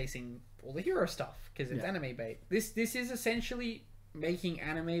be chasing all the hero stuff because it's Yeah. anime bait. This is essentially making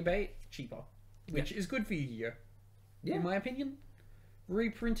anime bait cheaper, which is good for Yu-Gi-Oh. Yeah. In my opinion,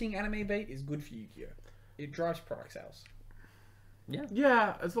 reprinting anime bait is good for Yu-Gi-Oh. It drives product sales.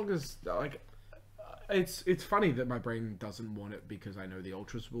 Yeah, as long as like, it's funny that my brain doesn't want it because I know the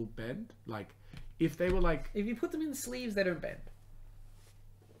ultras will bend. Like, if they were like, If you put them in the sleeves, they don't bend.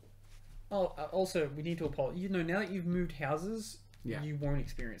 Oh, also, we need to apologize. You know, now that you've moved houses, Yeah. you won't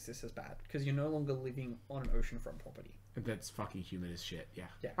experience this as bad because you're no longer living on an oceanfront property. that's fucking humid as shit. Yeah.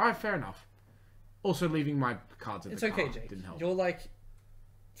 Yeah. All right, fair enough. Also, leaving my cards in It's the okay, car Jake. didn't help. You're like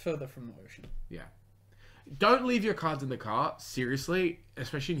further from the ocean. Yeah. Don't leave your cards in the car. Seriously,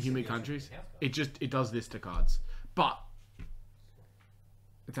 especially in humid countries, it does this to cards. But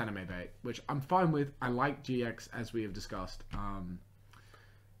it's anime bait, which I'm fine with. I like GX as we have discussed.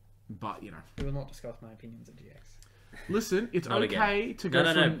 But you know, We will not discuss my opinions of GX. listen, it's Not okay again. to go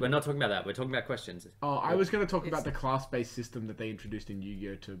No, from. we're not talking about that. We're talking about questions. Oh, I was going to talk It's- about the class-based system that they introduced in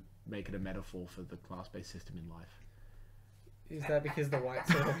Yu-Gi-Oh to make it a metaphor for the class-based system in life. Is that because the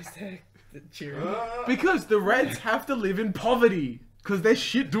whites are always there cheering? Because the Reds have to live in poverty. Because they're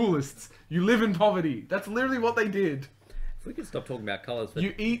shit duelists. You live in poverty. That's literally what they did. If we could stop talking about colours for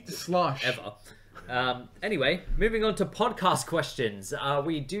You eat slush. ever. Anyway, moving on to podcast questions.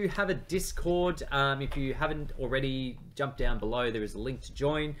 We do have a Discord. If you haven't already, jump down below. There is a link to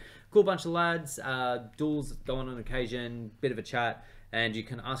join. Cool bunch of lads. Duels go on occasion. Bit of a chat. And you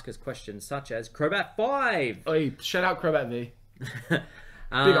can ask us questions such as Crobat 5. Oi, shout out Crobat V. Big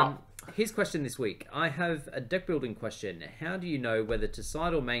up. Here's question this week. I have a deck building question. How do you know whether to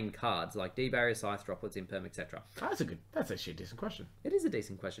side or main cards like D-Barrier, Scythe, Droplets, Imperm, etc.? That's actually a decent question. It is a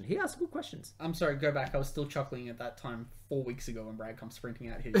decent question. He asks good questions. I'm sorry, go back. I was still chuckling at that time 4 weeks ago when Brad comes sprinting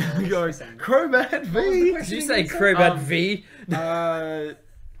out here. He goes, saying, Crobat V! Did you say Crobat V?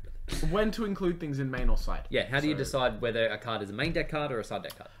 When to include things in main or side? Yeah, how do you So- decide whether a card is a main deck card or a side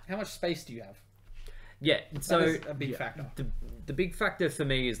deck card? How much space do you have? Yeah, That so is a big factor. the big factor for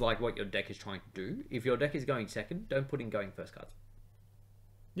me is like what your deck is trying to do. If your deck is going second, don't put in going first cards.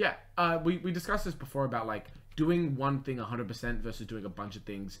 Yeah, we discussed this before about like doing one thing 100% versus doing a bunch of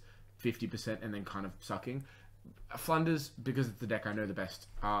things 50% and then kind of sucking. Flanders, because it's the deck I know the best,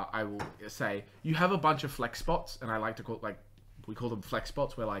 I will say you have a bunch of flex spots, and I like to call it, like, we call them flex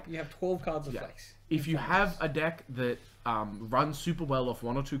spots, where like You have 12 cards of flex. if you have a deck that runs super well off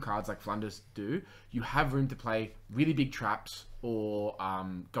one or two cards like Flanders do, you have room to play really big traps or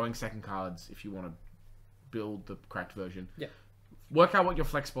going second cards if you want to build the cracked version. Yeah. Work out what your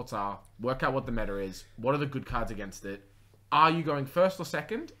flex spots are. Work out what the meta is. What are the good cards against it? Are you going first or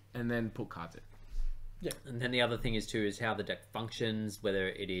second? And then put cards in. And then the other thing is too is how the deck functions, whether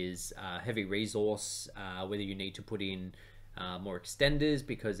it is heavy resource, whether you need to put in more extenders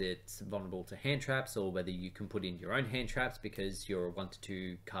because it's vulnerable to hand traps, or whether you can put in your own hand traps because you're a 1 to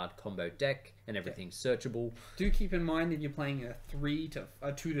 2 card combo deck and everything's searchable. Do keep in mind that you're playing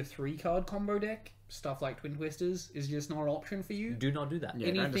a 2 to 3 card combo deck. Stuff like Twin Twisters is just not an option for you. Do not do that. Yeah,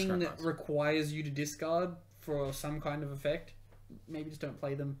 don't Anything discard that cards. requires you to discard for some kind of effect, maybe just don't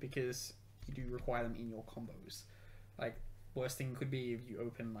play them because you do require them in your combos. Like, worst thing could be if you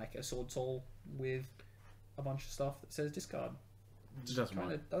open like a Sword Soul with a bunch of stuff that says discard. It doesn't Kind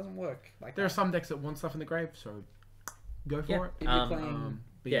work. of doesn't work. Like There are that. some decks that want stuff in the grave, so go for Yeah. it. If you're playing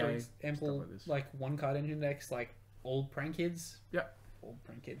BA, yeah, stuff ample like this. like one card engine decks like old prank kids. Yep. Old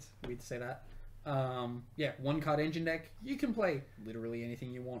prank kids. Weird to say that. Yeah, one card engine deck. You can play literally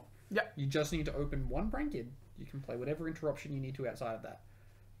anything you want. Yeah. You just need to open one prank kid. You can play whatever interruption you need to outside of that.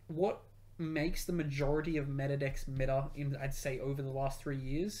 What makes the majority of meta decks meta in I'd say over the last 3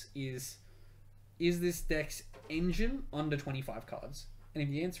 years is this deck's engine under 25 cards? And if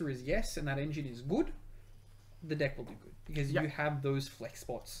the answer is yes, and that engine is good, the deck will do good because Yeah. you have those flex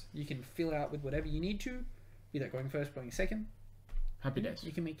spots. You can fill out with whatever you need to, be that going first, going second. Happy days.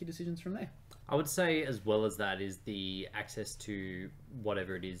 You can make your decisions from there. I would say as well as that is the access to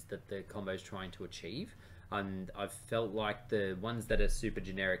whatever it is that the combo is trying to achieve. And I've felt like the ones that are super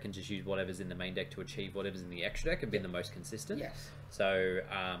generic and just use whatever's in the main deck to achieve whatever's in the extra deck have been the most consistent. Yes. So,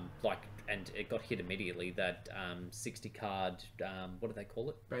 and it got hit immediately, that 60 card, what do they call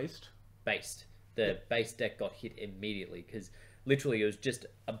it? Based. Based. The base deck got hit immediately because literally it was just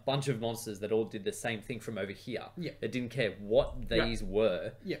a bunch of monsters that all did the same thing from over here. Yeah. It didn't care what these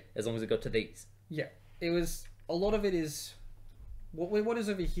were. Yeah. As long as it got to these. Yeah, it was a lot of it is what is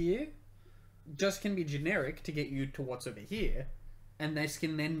over here just can be generic to get you to what's over here, and this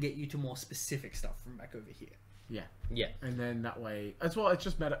can then get you to more specific stuff from back over here. Yeah. Yeah. And then that way, as well, it's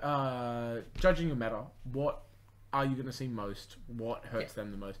just meta. Judging your meta, what are you going to see most? What hurts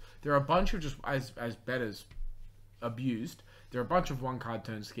them the most? There are a bunch of just as betters abused. There are a bunch of one card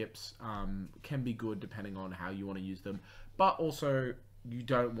turn skips. Can be good depending on how you want to use them, but also you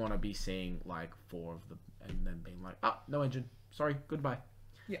don't want to be seeing like 4 of them and then being like, no engine. Sorry, goodbye.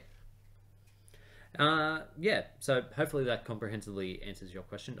 Yeah, so hopefully that comprehensively answers your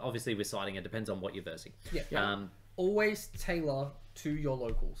question. Obviously, with siding, it depends on what you're versing. Yeah. Always tailor to your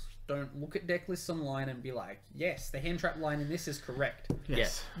locals. Don't look at deck lists online and be like, yes, the hand trap line in this is correct.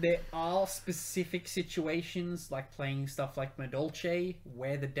 Yes. There are specific situations, like playing stuff like Madolche,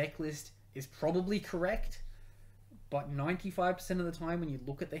 where the deck list is probably correct, but 95% of the time when you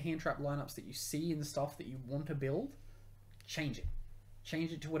look at the hand trap lineups that you see and stuff that you want to build, change it.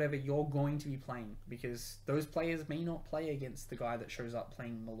 Change it to whatever you're going to be playing, because those players may not play against the guy that shows up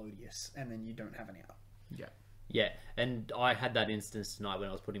playing Melodious, and then you don't have an out. Yeah. Yeah, and I had that instance tonight when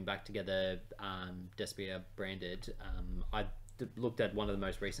I was putting back together Despia branded. I looked at one of the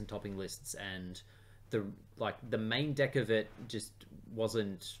most recent topping lists, and the main deck of it just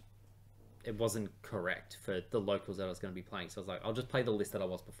wasn't correct for the locals that I was going to be playing. So I was like, I'll just play the list that I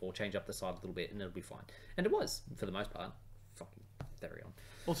was before, change up the side a little bit, and it'll be fine. And it was, for the most part. Fucking very on.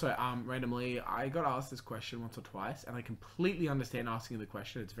 Also, randomly, I got asked this question once or twice, and I completely understand asking the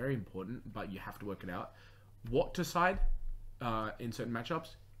question. It's very important, but you have to work it out. What to side in certain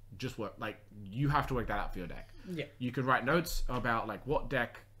matchups, just work. Like, you have to work that out for your deck. Yeah. You could write notes about, like, what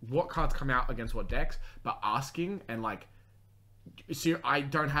cards come out against what decks, but asking and, like, see, I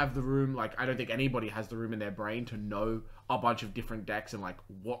don't have the room, like, I don't think anybody has the room in their brain to know a bunch of different decks and, like,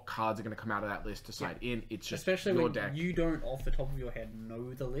 what cards are going to come out of that list to side in. It's just especially your when deck. you don't, off the top of your head,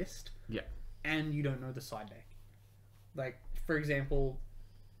 know the list. Yeah. And you don't know the side deck. Like, for example,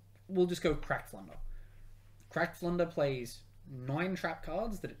 we'll just go Cracked Flunder. Cracked Flunder plays 9 trap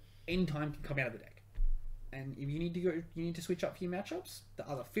cards that at any time can come out of the deck. And if you need to switch up for your matchups, the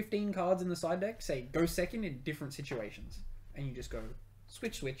other 15 cards in the side deck say go second in different situations. And you just go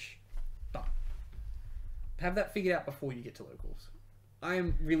switch, done. Have that figured out before you get to locals. I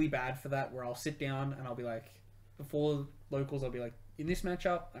am really bad for that, where I'll sit down and I'll be like, before locals, I'll be like, in this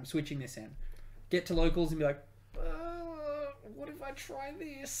matchup, I'm switching this in. Get to locals and be like, what if I try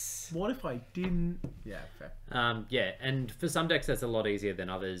this? What if I didn't? Yeah, fair. Yeah, and for some decks that's a lot easier than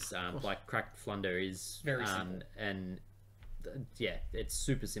others. Like Cracked Flunder is very simple, and yeah, it's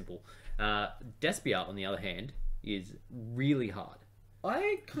super simple. Despia, on the other hand, is really hard.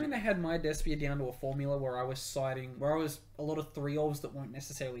 I kind of had my Despia down to a formula where I was siding, where I was a lot of 3-ofs that weren't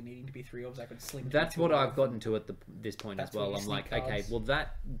necessarily needing to be 3-ofs. I could slim. That's what I've gotten to at this point That's as well. what you I'm like, sneak okay, cards.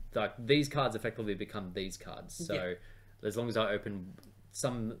 well these cards effectively become these cards. So as long as I open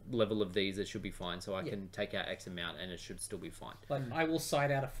some level of these, it should be fine. So I can take out X amount and it should still be fine. Like, I will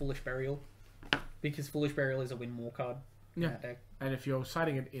side out a Foolish Burial, because Foolish Burial is a win more card in that deck. And if you're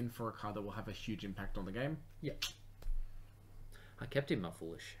siding it in for a card that will have a huge impact on the game, I kept in my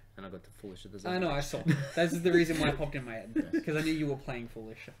Foolish, and I got the Foolish at the I know, I saw. That's the reason why it popped in my head, because I knew you were playing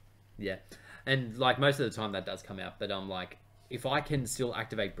Foolish. Yeah, and like most of the time that does come out, but I'm like, if I can still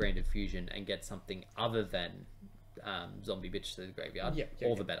activate Branded Fusion and get something other than Zombie Bitch to the graveyard,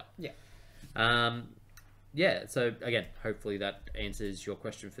 all the better. Yeah, so again, hopefully that answers your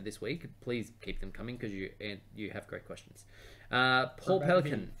question for this week. Please keep them coming, because you have great questions. Paul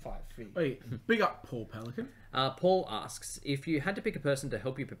Pelican. 5 wait, big up Paul Pelican. Paul asks, if you had to pick a person to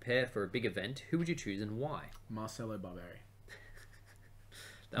help you prepare for a big event, who would you choose and why? Marcelo Barberi.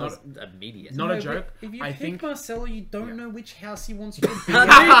 That was immediate. Not a joke. If you I pick think Marcelo, you don't know which house he wants you to be in.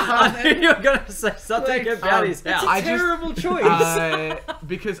 I knew you were going to say something Like, about his It's house. a terrible choice.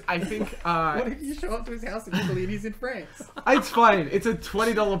 because I think What if you show up to his house in Italy and he's in France? it's fine. It's a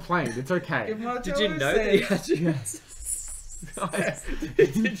 $20 plane. It's okay. If Marcelo Did you know that he said, had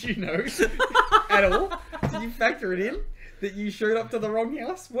Did you know at all? Did you factor it in that you showed up to the wrong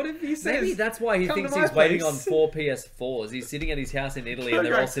house? What if he says? Maybe that's why he "Come to thinks my he's waiting on place"? 4 PS4s. He's sitting at his house in Italy and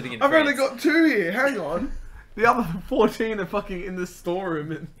they're all sitting in I've France. only got 2 here. Hang on. The other 14 are fucking in the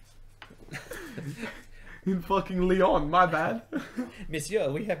storeroom in fucking Lyon. My bad.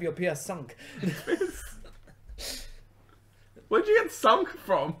 Monsieur, we have your PS sunk. Where'd you get sunk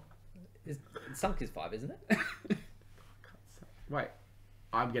from? Sunk is 5, isn't it? Wait.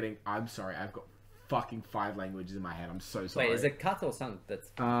 I'm sorry. I've got fucking 5 languages in my head. I'm so sorry. Wait, is it 4 or 5?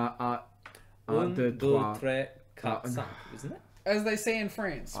 That's Un, deux, trois. trois, quatre, cinq, isn't it? As they say in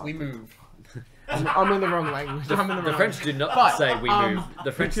France, we move. I'm in the wrong language. I'm in the The wrong French do not But, say we move.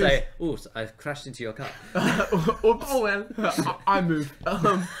 The French because- say, "Oops, I've crashed into your car." Oops. Oh well. I move.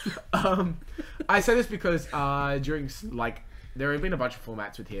 I say this because during like there have been a bunch of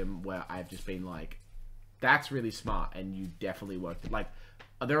formats with him where I've just been like, that's really smart, and you definitely worked it. Like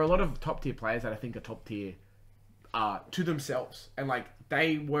there are a lot of top tier players that I think are top tier to themselves, and like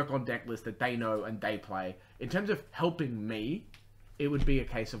they work on deck lists that they know and they play. In terms of helping me, it would be a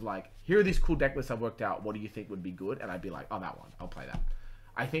case of like, here are these cool deck lists I've worked out. What do you think would be good? And I'd be like, oh, that one. I'll play that.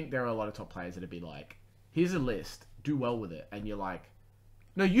 I think there are a lot of top players that'd be like, here's a list. Do well with it. And you're like,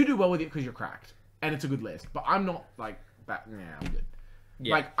 no, you do well with it because you're cracked. And it's a good list. But I'm not like that. Nah, I'm good.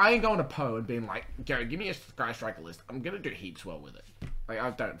 Yeah. Like, I ain't going to Poe and being like, Gary, give me a Sky Striker list. I'm going to do heaps well with it. Like, I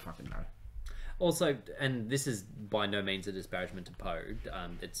don't fucking know. Also, and this is by no means a disparagement to Poe.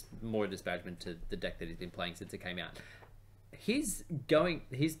 It's more a disparagement to the deck that he's been playing since it came out. His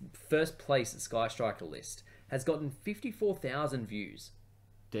first place at Sky Striker list has gotten 54,000 views.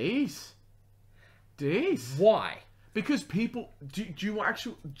 These. Why? Because people, do you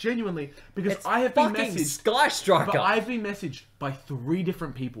actually, genuinely, because It's I have been fucking messaged. Sky Striker. But I've been messaged by 3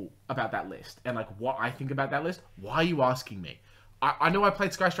 different people about that list and like what I think about that list. Why are you asking me? I know I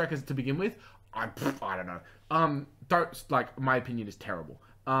played Sky Strikers to begin with. I don't know. Don't like my opinion is terrible.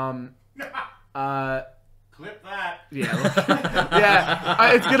 Clip that. Yeah,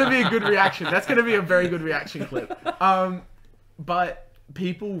 yeah. It's gonna be a good reaction. That's gonna be a very good reaction clip. But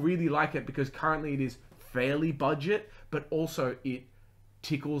people really like it because currently it is fairly budget, but also it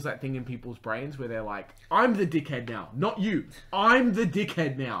tickles that thing in people's brains where they're like, I'm the dickhead now, not you. I'm the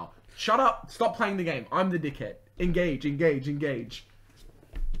dickhead now. Shut up. Stop playing the game. I'm the dickhead. Engage, engage, engage.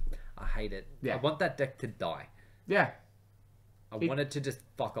 I hate it. Yeah. I want that deck to die. Yeah. I want it to just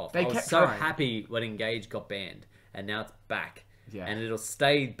fuck off. They I was kept so trying. happy when Engage got banned, and now it's back. Yeah. And it'll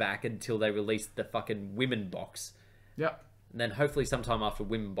stay back until they release the fucking women box. Yep. And then hopefully sometime after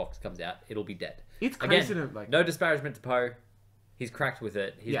women box comes out, it'll be dead. It's Again, crazy to like. no disparagement to Poe. He's cracked with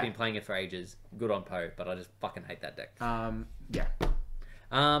it. He's Yeah. been playing it for ages. Good on Poe, but I just fucking hate that deck. Yeah.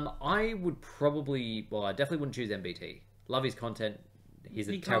 I would probably... Well, I definitely wouldn't choose MBT. Love his content. He's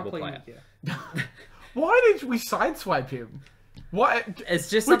a You can't terrible play player. Meteor. Why did we sideswipe him? What? It's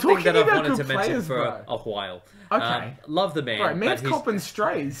just We're something that talking I've about wanted to good mention players, for bro. a while. Okay. Love the man. Right, man's but he's- copping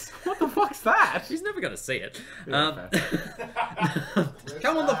strays. What the fuck's that? He's never going to see it. Yeah,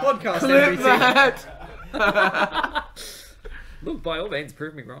 Come on the podcast, Clip MBT. that. Look, by all means,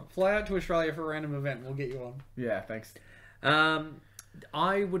 prove me wrong. Fly out to Australia for a random event. We'll get you on. Yeah, thanks.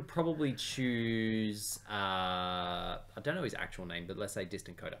 I would probably choose... I don't know his actual name, but let's say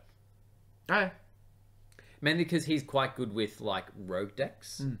Distant Coda. Hey. Mainly because he's quite good with, like, rogue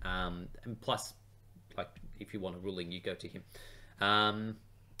decks. And plus, like, if you want a ruling, you go to him. Yeah,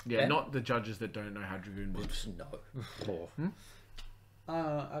 Yeah. not the judges that don't know how Dragoon works. No.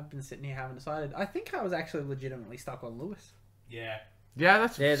 I've been sitting here, haven't decided. I think I was actually legitimately stuck on Lewis. Yeah. Yeah,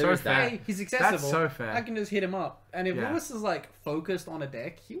 that's Yeah, there so is that. fair. Hey, he's accessible. That's so fair. I can just hit him up. And if Yeah. Lewis is like focused on a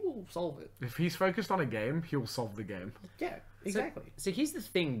deck, he will solve it. If he's focused on a game, he'll solve the game. Yeah, exactly. So here's the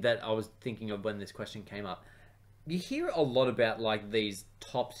thing that I was thinking of when this question came up. You hear a lot about like these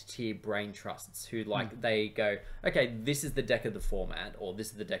top tier brain trusts who like they go, okay, this is the deck of the format, or this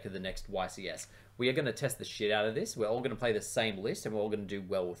is the deck of the next YCS. We are going to test the shit out of this. We're all going to play the same list, and we're all going to do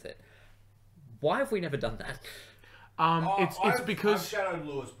well with it. Why have we never done that? It's because I've shadowed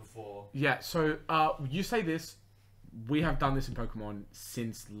Lewis before. yeah. So you say this, we have done this in Pokemon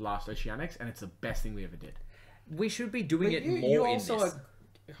since last Oceanics, and it's the best thing we ever did. We should be doing But it you more in also this.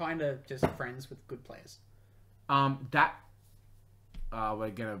 are kind of just friends with good players. That we're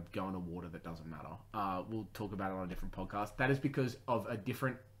gonna go on a water that doesn't matter. We'll talk about it on a different podcast. That is because of a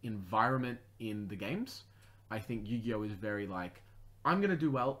different environment in the games. I think Yu-Gi-Oh is very like, I'm gonna do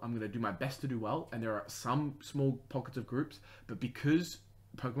well. I'm gonna do my best to do well, and there are some small pockets of groups, but because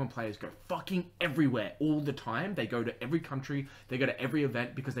Pokemon players go fucking everywhere all the time, they go to every country, they go to every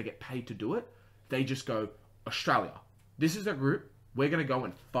event because they get paid to do it. They just go, Australia, this is a group. We're gonna go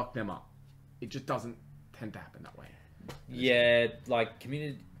and fuck them up. It just doesn't tend to happen that way. Yeah, like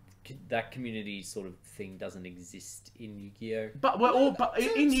that community sort of thing doesn't exist in Yu-Gi-Oh. But we're all, but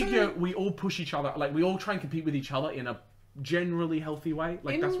in so- Yu-Gi-Oh, we all push each other. Like we all try and compete with each other in a generally healthy way.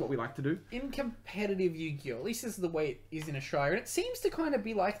 Like that's what we like to do. In competitive Yu-Gi-Oh, at least this is the way it is in Australia, and it seems to kind of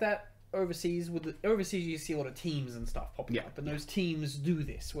be like that overseas. Overseas, you see a lot of teams and stuff popping Yeah. up, and those teams do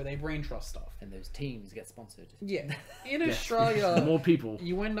this where they brain trust stuff. And those teams get sponsored. Yeah, in Australia, More people.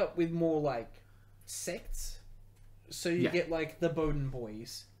 you end up with more like sects. So you Yeah. get like the Bowden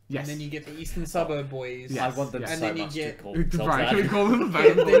boys. Yes. And then you get the Eastern Suburb boys. Yeah. I Yes, want them yes. And so then you much get- to call themselves Right, can we that. call them the Yeah,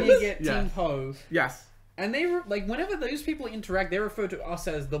 Bowden then you Boys? get Yeah. Team Poe. Yes. And they like whenever those people interact, they refer to us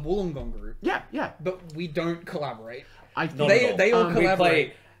as the Wollongong group. Yeah, yeah. But we don't collaborate. I Not They- at all. they all We play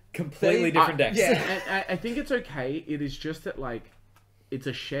collaborate. completely They- different decks. yeah. And I think it's okay. It is just that, like, it's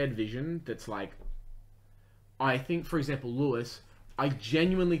a shared vision that's like, I think, for example, Lewis, I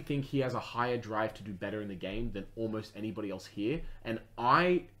genuinely think he has a higher drive to do better in the game than almost anybody else here. And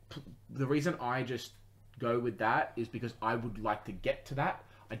the reason I just go with that is because I would like to get to that.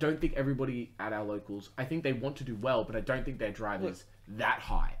 I don't think everybody at our locals, I think they want to do well, but I don't think their drive is that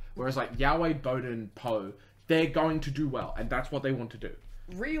high. Whereas, like, Yahweh, Bowden, Poe, they're going to do well, and that's what they want to do.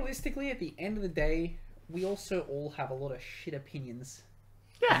 Realistically, at the end of the day, we also all have a lot of shit opinions.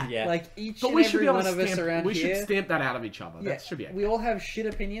 Yeah. Yeah. Like each But and we should every be able one to of us stamp, around we here. should stamp that out of each other. Yeah, That should be okay. we all have shit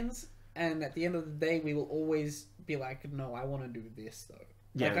opinions, and at the end of the day, we will always be like, "No, I want to do this though."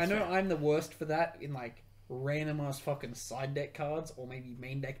 Yeah, Like I that's know fair. I'm the worst for that in like random ass fucking side deck cards or maybe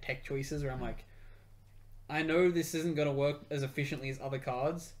main deck tech choices where I'm like, I know this isn't gonna work as efficiently as other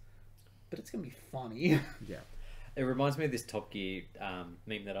cards, but it's gonna be funny. Yeah. It reminds me of this Top Gear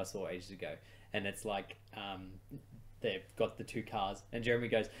meme that I saw ages ago, and it's like they've got the two cars, and Jeremy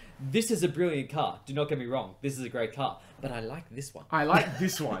goes, "This is a brilliant car. Do not get me wrong. This is a great car, but I like this one." I like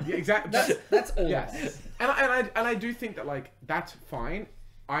this one. Yeah, exactly. That's all. Yes. It is. And I do think that, like, that's fine.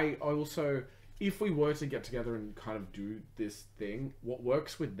 I also, if we were to get together and kind of do this thing, what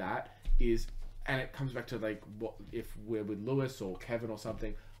works with that is, and it comes back to, like, what if we're with Lewis or Kevin or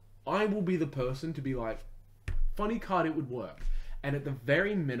something, I will be the person to be like, funny card, it would work. And at the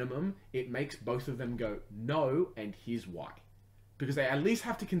very minimum, it makes both of them go, no, and here's why. Because they at least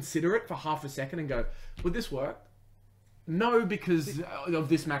have to consider it for half a second and go, would this work? No, because of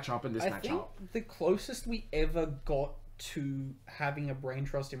this matchup and this I think matchup. the closest we ever got to having a brain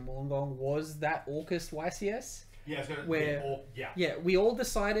trust in Wollongong was that Orcust YCS. Yeah, it's gonna Where- yeah. Yeah, we all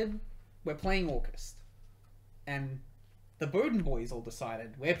decided we're playing Orcust. And the Bowden boys all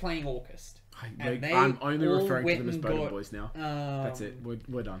decided we're playing Orcust. And they I'm only all referring to went them as and Bowden got, Boys now. Um, That's it.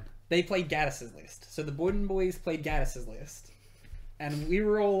 We're done. They played Gaddis's list. So the Bowden boys played Gaddis's list. And we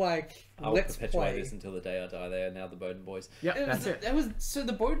were all like, I will let's perpetuate play. this until the day I die. They are now the Bowden Boys. Yep, It was, that's it. That was so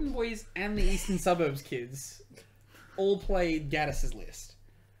the Bowden boys and the Eastern Suburbs kids all played Gaddis's list,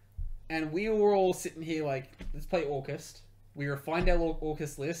 and we were all sitting here like, let's play Orcust. We refined our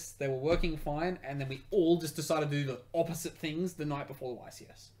Orcust lists; they were working fine, and then we all just decided to do the opposite things the night before the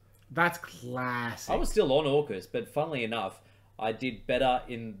YCS. That's classic. I was still on Orcus, but funnily enough, I did better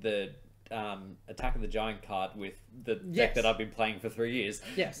in the Attack of the Giant card with the deck Yes. that I've been playing for 3 years.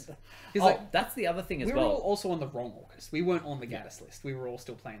 Yes, Oh, because that's the other thing as we were well. all also on the wrong Orcust. We weren't on the Gaddis list. We were all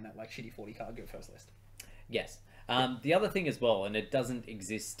still playing that like shitty 40 card go first list. Yes. The other thing as well, and it doesn't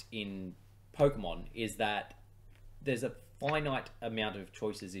exist in Pokemon, is that there's a finite amount of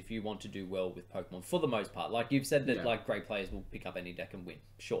choices if you want to do well with Pokemon, for the most part. Like you've said that Yeah. like great players will pick up any deck and win,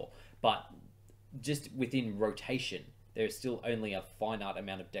 sure. But just within rotation, there's still only a finite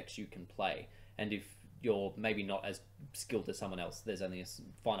amount of decks you can play. And if you're maybe not as skilled as someone else, there's only a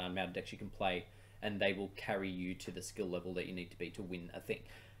finite amount of decks you can play, and they will carry you to the skill level that you need to be to win a thing.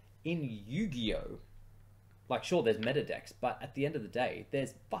 In Yu-Gi-Oh! Like, sure, there's meta decks, but at the end of the day,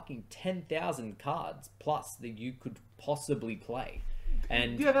 there's fucking 10,000 cards plus that you could possibly play.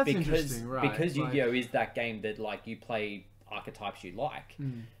 And Yeah, that's because, interesting, right, because like- Yu-Gi-Oh! Is that game that, like, you play archetypes you like,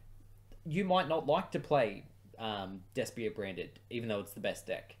 you might not like to play Despia branded, even though it's the best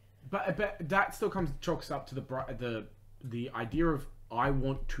deck. But that still chalks up to the idea of, I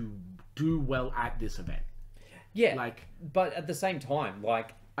want to do well at this event. Yeah, Like, but at the same time,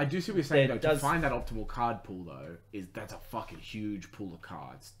 like, I do see what you're saying, There though. does- To find that optimal card pool, though, that's a fucking huge pool of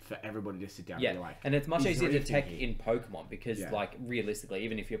cards for everybody to sit down yeah, and be like, and it's much is easier there to anything tech here? in Pokemon because, Yeah. like, realistically,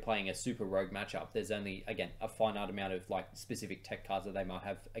 even if you're playing a super rogue matchup, there's only, again, a finite amount of, like, specific tech cards that they might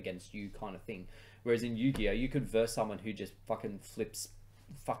have against you kind of thing. Whereas in Yu-Gi-Oh! You could verse someone who just fucking flips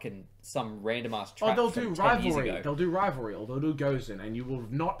fucking some random ass trap Oh, they'll from do 10 years rivalry. ago. They'll do rivalry, or they'll do Gozen, and you will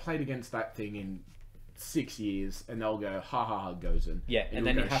have not played against that thing in 6 years, and they'll go, ha ha ha, Gozen. Yeah, and you'll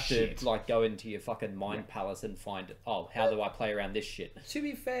then you go, have "Shit." to, like, go into your fucking mind palace and find, oh, how do I play around this shit? To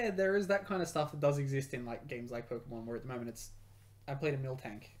be fair, there is that kind of stuff that does exist in like games like Pokemon, where at the moment it's, I played a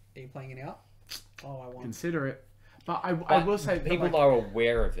Miltank. Are you playing it out? Oh, I won. Consider it. But I But will say, that, people like, are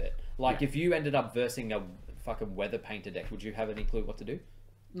aware of it. Like, Yeah. if you ended up versing a fucking weather painter deck, would you have any clue what to do?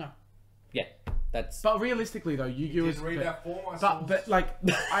 No. Yeah, that's But realistically, though, Yu-Gi-Oh! is... Didn't read that form, I But, like,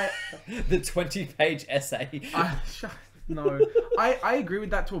 I... the 20-page essay. No, I agree with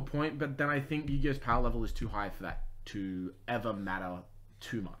that to a point, but then I think Yu-Gi-Oh's power level is too high for that to ever matter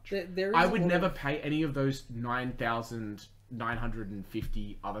too much. There is I a would lot never of- pay any of those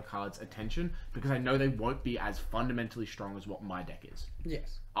 9,950 other cards attention because I know they won't be as fundamentally strong as what my deck is.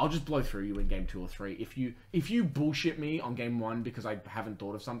 Yes. I'll just blow through you in game 2 or 3. If you bullshit me on game 1 because I haven't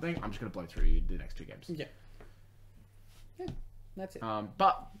thought of something, I'm just gonna blow through you the next 2 games. Yeah. Yeah. That's it.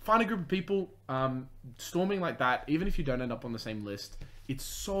 But find a group of people, storming like that, even if you don't end up on the same list, it's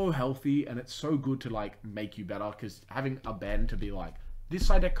so healthy and it's so good to like make you better because having a Ben to be like, this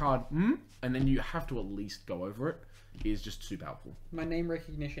side deck card, and then you have to at least go over it is just super helpful. My name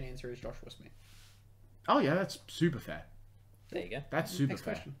recognition answer is Joshua Smith. Oh yeah, that's super fair. There you go. That's super Next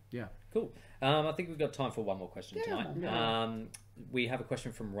fair. question. Yeah. Cool. I think we've got time for one more question Yeah, tonight. We have a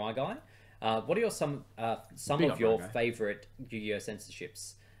question from Rye Guy. What are some Big of up, your Rye Guy. favorite Yu-Gi-Oh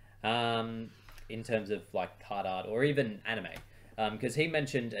censorships in terms of like card art or even anime? Because he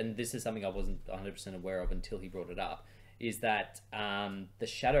mentioned, and this is something I wasn't 100% aware of until he brought it up, is that the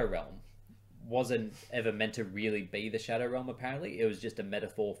Shadow Realm wasn't ever meant to really be the Shadow Realm. Apparently, it was just a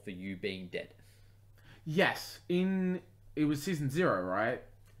metaphor for you being dead. Yes, it was season 0, right?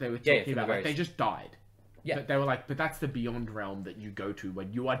 They were Yeah, talking from the about very like they just died. Yeah. But they were like, but that's the beyond realm that you go to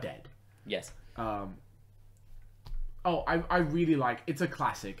when you are dead. Yes. I really like, it's a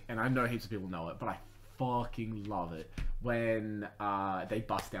classic, and I know heaps of people know it, but I fucking love it when they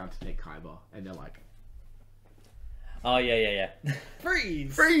bust down to take Kaiba, and they're like, Oh yeah.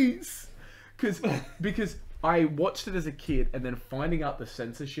 Freeze! freeze! Because I watched it as a kid, and then finding out the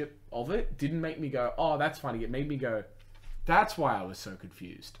censorship of it didn't make me go, oh, that's funny. It made me go, that's why I was so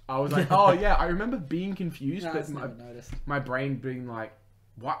confused. I was like, oh yeah, I remember being confused, No, but it's never noticed. my brain being like,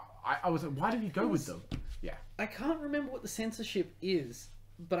 what? I was like, why did he go with them? Yeah. I can't remember what the censorship is,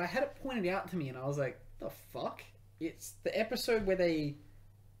 but I had it pointed out to me, and I was like, "The fuck!" It's the episode where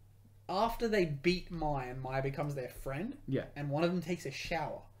after they beat Mai, and Mai becomes their friend, Yeah. and one of them takes a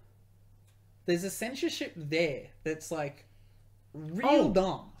shower. There's a censorship there that's like real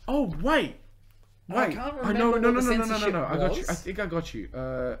dumb. Oh wait. I can't no, remember no, what no, the no, no, no, censorship no. I got you. was. I think I got you.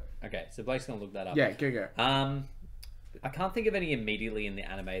 Okay, so Blake's gonna look that up. Yeah, go. I can't think of any immediately in the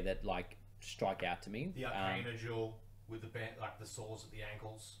anime that like strike out to me. The Arcana Jewel with the band, like the swords at the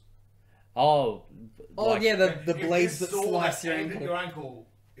ankles. Oh, Oh like- yeah, the If blades this that sword slice your aimed at ankle. your ankle,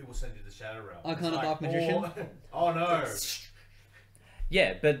 it will send you to the Shadow Realm. Arcana It's like, Dark Magician? Oh no!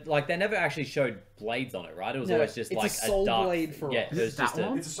 Yeah, but like they never actually showed blades on it, right? It was No, always just it's a like soul dark blade for yeah, us. it Is was it just that a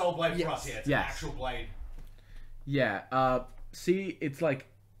one? It's a soul blade Yes. for us. Yeah, it's Yes. an actual blade. Yeah. See, it's like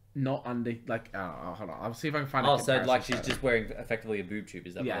not under like. Hold on. I'll see if I can find. Oh, a so like comparison she's photo. just wearing effectively a boob tube.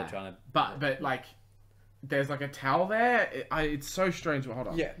 Is that what Yeah. they're trying to? But like, there's like a towel there. It's so strange. But hold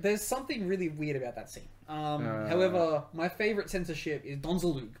on. Yeah, there's something really weird about that scene. However, my favorite censorship is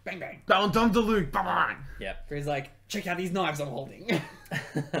Donzaluke. Bang bang. Down the Luke. Come on. Yeah. Where he's like, check out these knives I'm holding.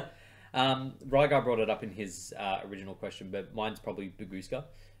 Rygar brought it up in his original question, but mine's probably Baguska.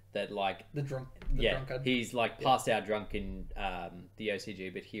 That like the drunkard. he's like passed out drunk in the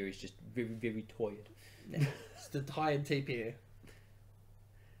OCG, but here he's just very very tired. Just a tired TP.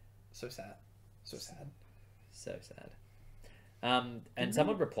 So sad. So sad. So sad. And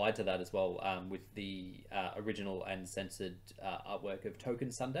someone replied to that as well with the original and censored artwork of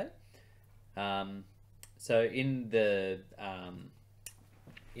Token Sunday. So in the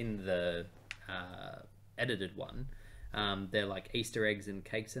edited one, they're like Easter eggs and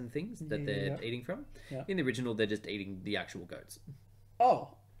cakes and things that they're eating from. Yeah. In the original, they're just eating the actual goats. Oh.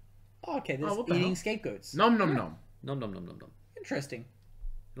 Okay, there's what the eating hell? scapegoats. Nom nom nom. Nom nom nom nom nom. Interesting.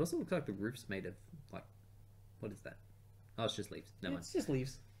 It also looks like the roof's made of like, what is that? Oh, it's just leaves. No mind. It's just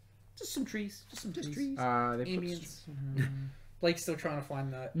leaves. Just some trees. Just some trees. They put Ambience. Blake's still trying to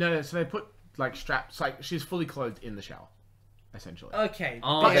find the... no. So they put like straps. Like she's fully clothed in the shower, essentially. Okay.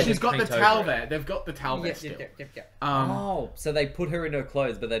 Oh, But they she's just got the paint towel over it. there. They've got the towel there Yep, still. yep. Oh, so they put her in her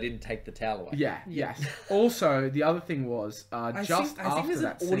clothes, but they didn't take the towel away. Yeah. Yes. Also, the other thing was I just think after there's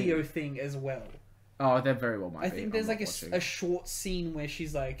that an audio scene. thing as well. Oh, there very well might I be. think I'm there's not like watching. a short scene where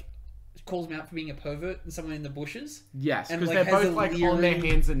she's like calls him out for being a pervert and someone in the bushes. Yes, and, because like, they're has both a like on their leering-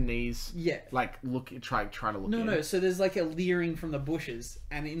 hands and knees, Yeah. like trying to look. No, in. no. So there's like a leering from the bushes,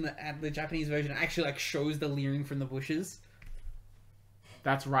 and in the Japanese version, it actually like shows the leering from the bushes.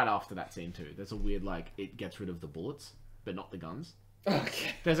 That's right after that scene too. There's a weird like it gets rid of the bullets, but not the guns.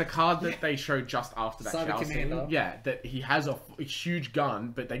 Okay. There's a card that they showed just after that Cyber shower Commander. scene. Yeah, that he has a huge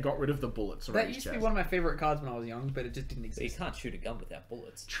gun, but they got rid of the bullets around That his used to chest. be one of my favorite cards when I was young, but it just didn't But you exist. can't shoot a gun without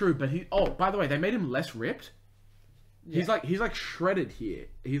bullets. True, but he. Oh, by the way, they made him less ripped. Yeah. He's like shredded here.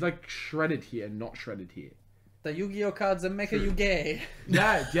 He's like shredded here, not shredded here. The Yu-Gi-Oh cards that make you gay.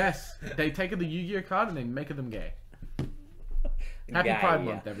 Yeah, yes. They take the Yu-Gi-Oh card and they make them gay. Happy Gay, Pride yeah.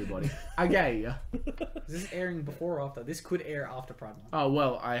 Month, everybody. A gay. Is this airing before or after? This could air after Pride Month. Oh,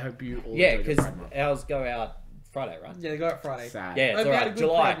 well, I hope you all Yeah, enjoy the because Pride Month. ours go out Friday, right? Yeah, they go out Friday. Sad. Yeah, it's Hope you had a alright. good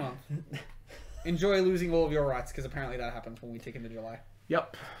July. Pride Month. Enjoy losing all of your rights, because apparently that happens when we tick into July.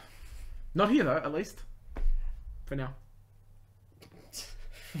 Yep. Not here, though, at least. For now.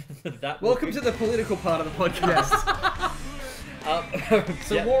 That Welcome to the political part of the podcast.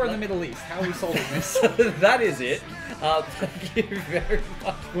 So yeah, war in the Middle East. How are we solving this? that is it. Thank you very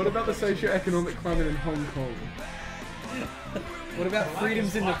much. What about the socio-economic climate in Hong Kong? What about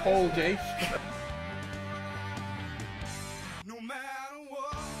freedoms in Nepal, Jake?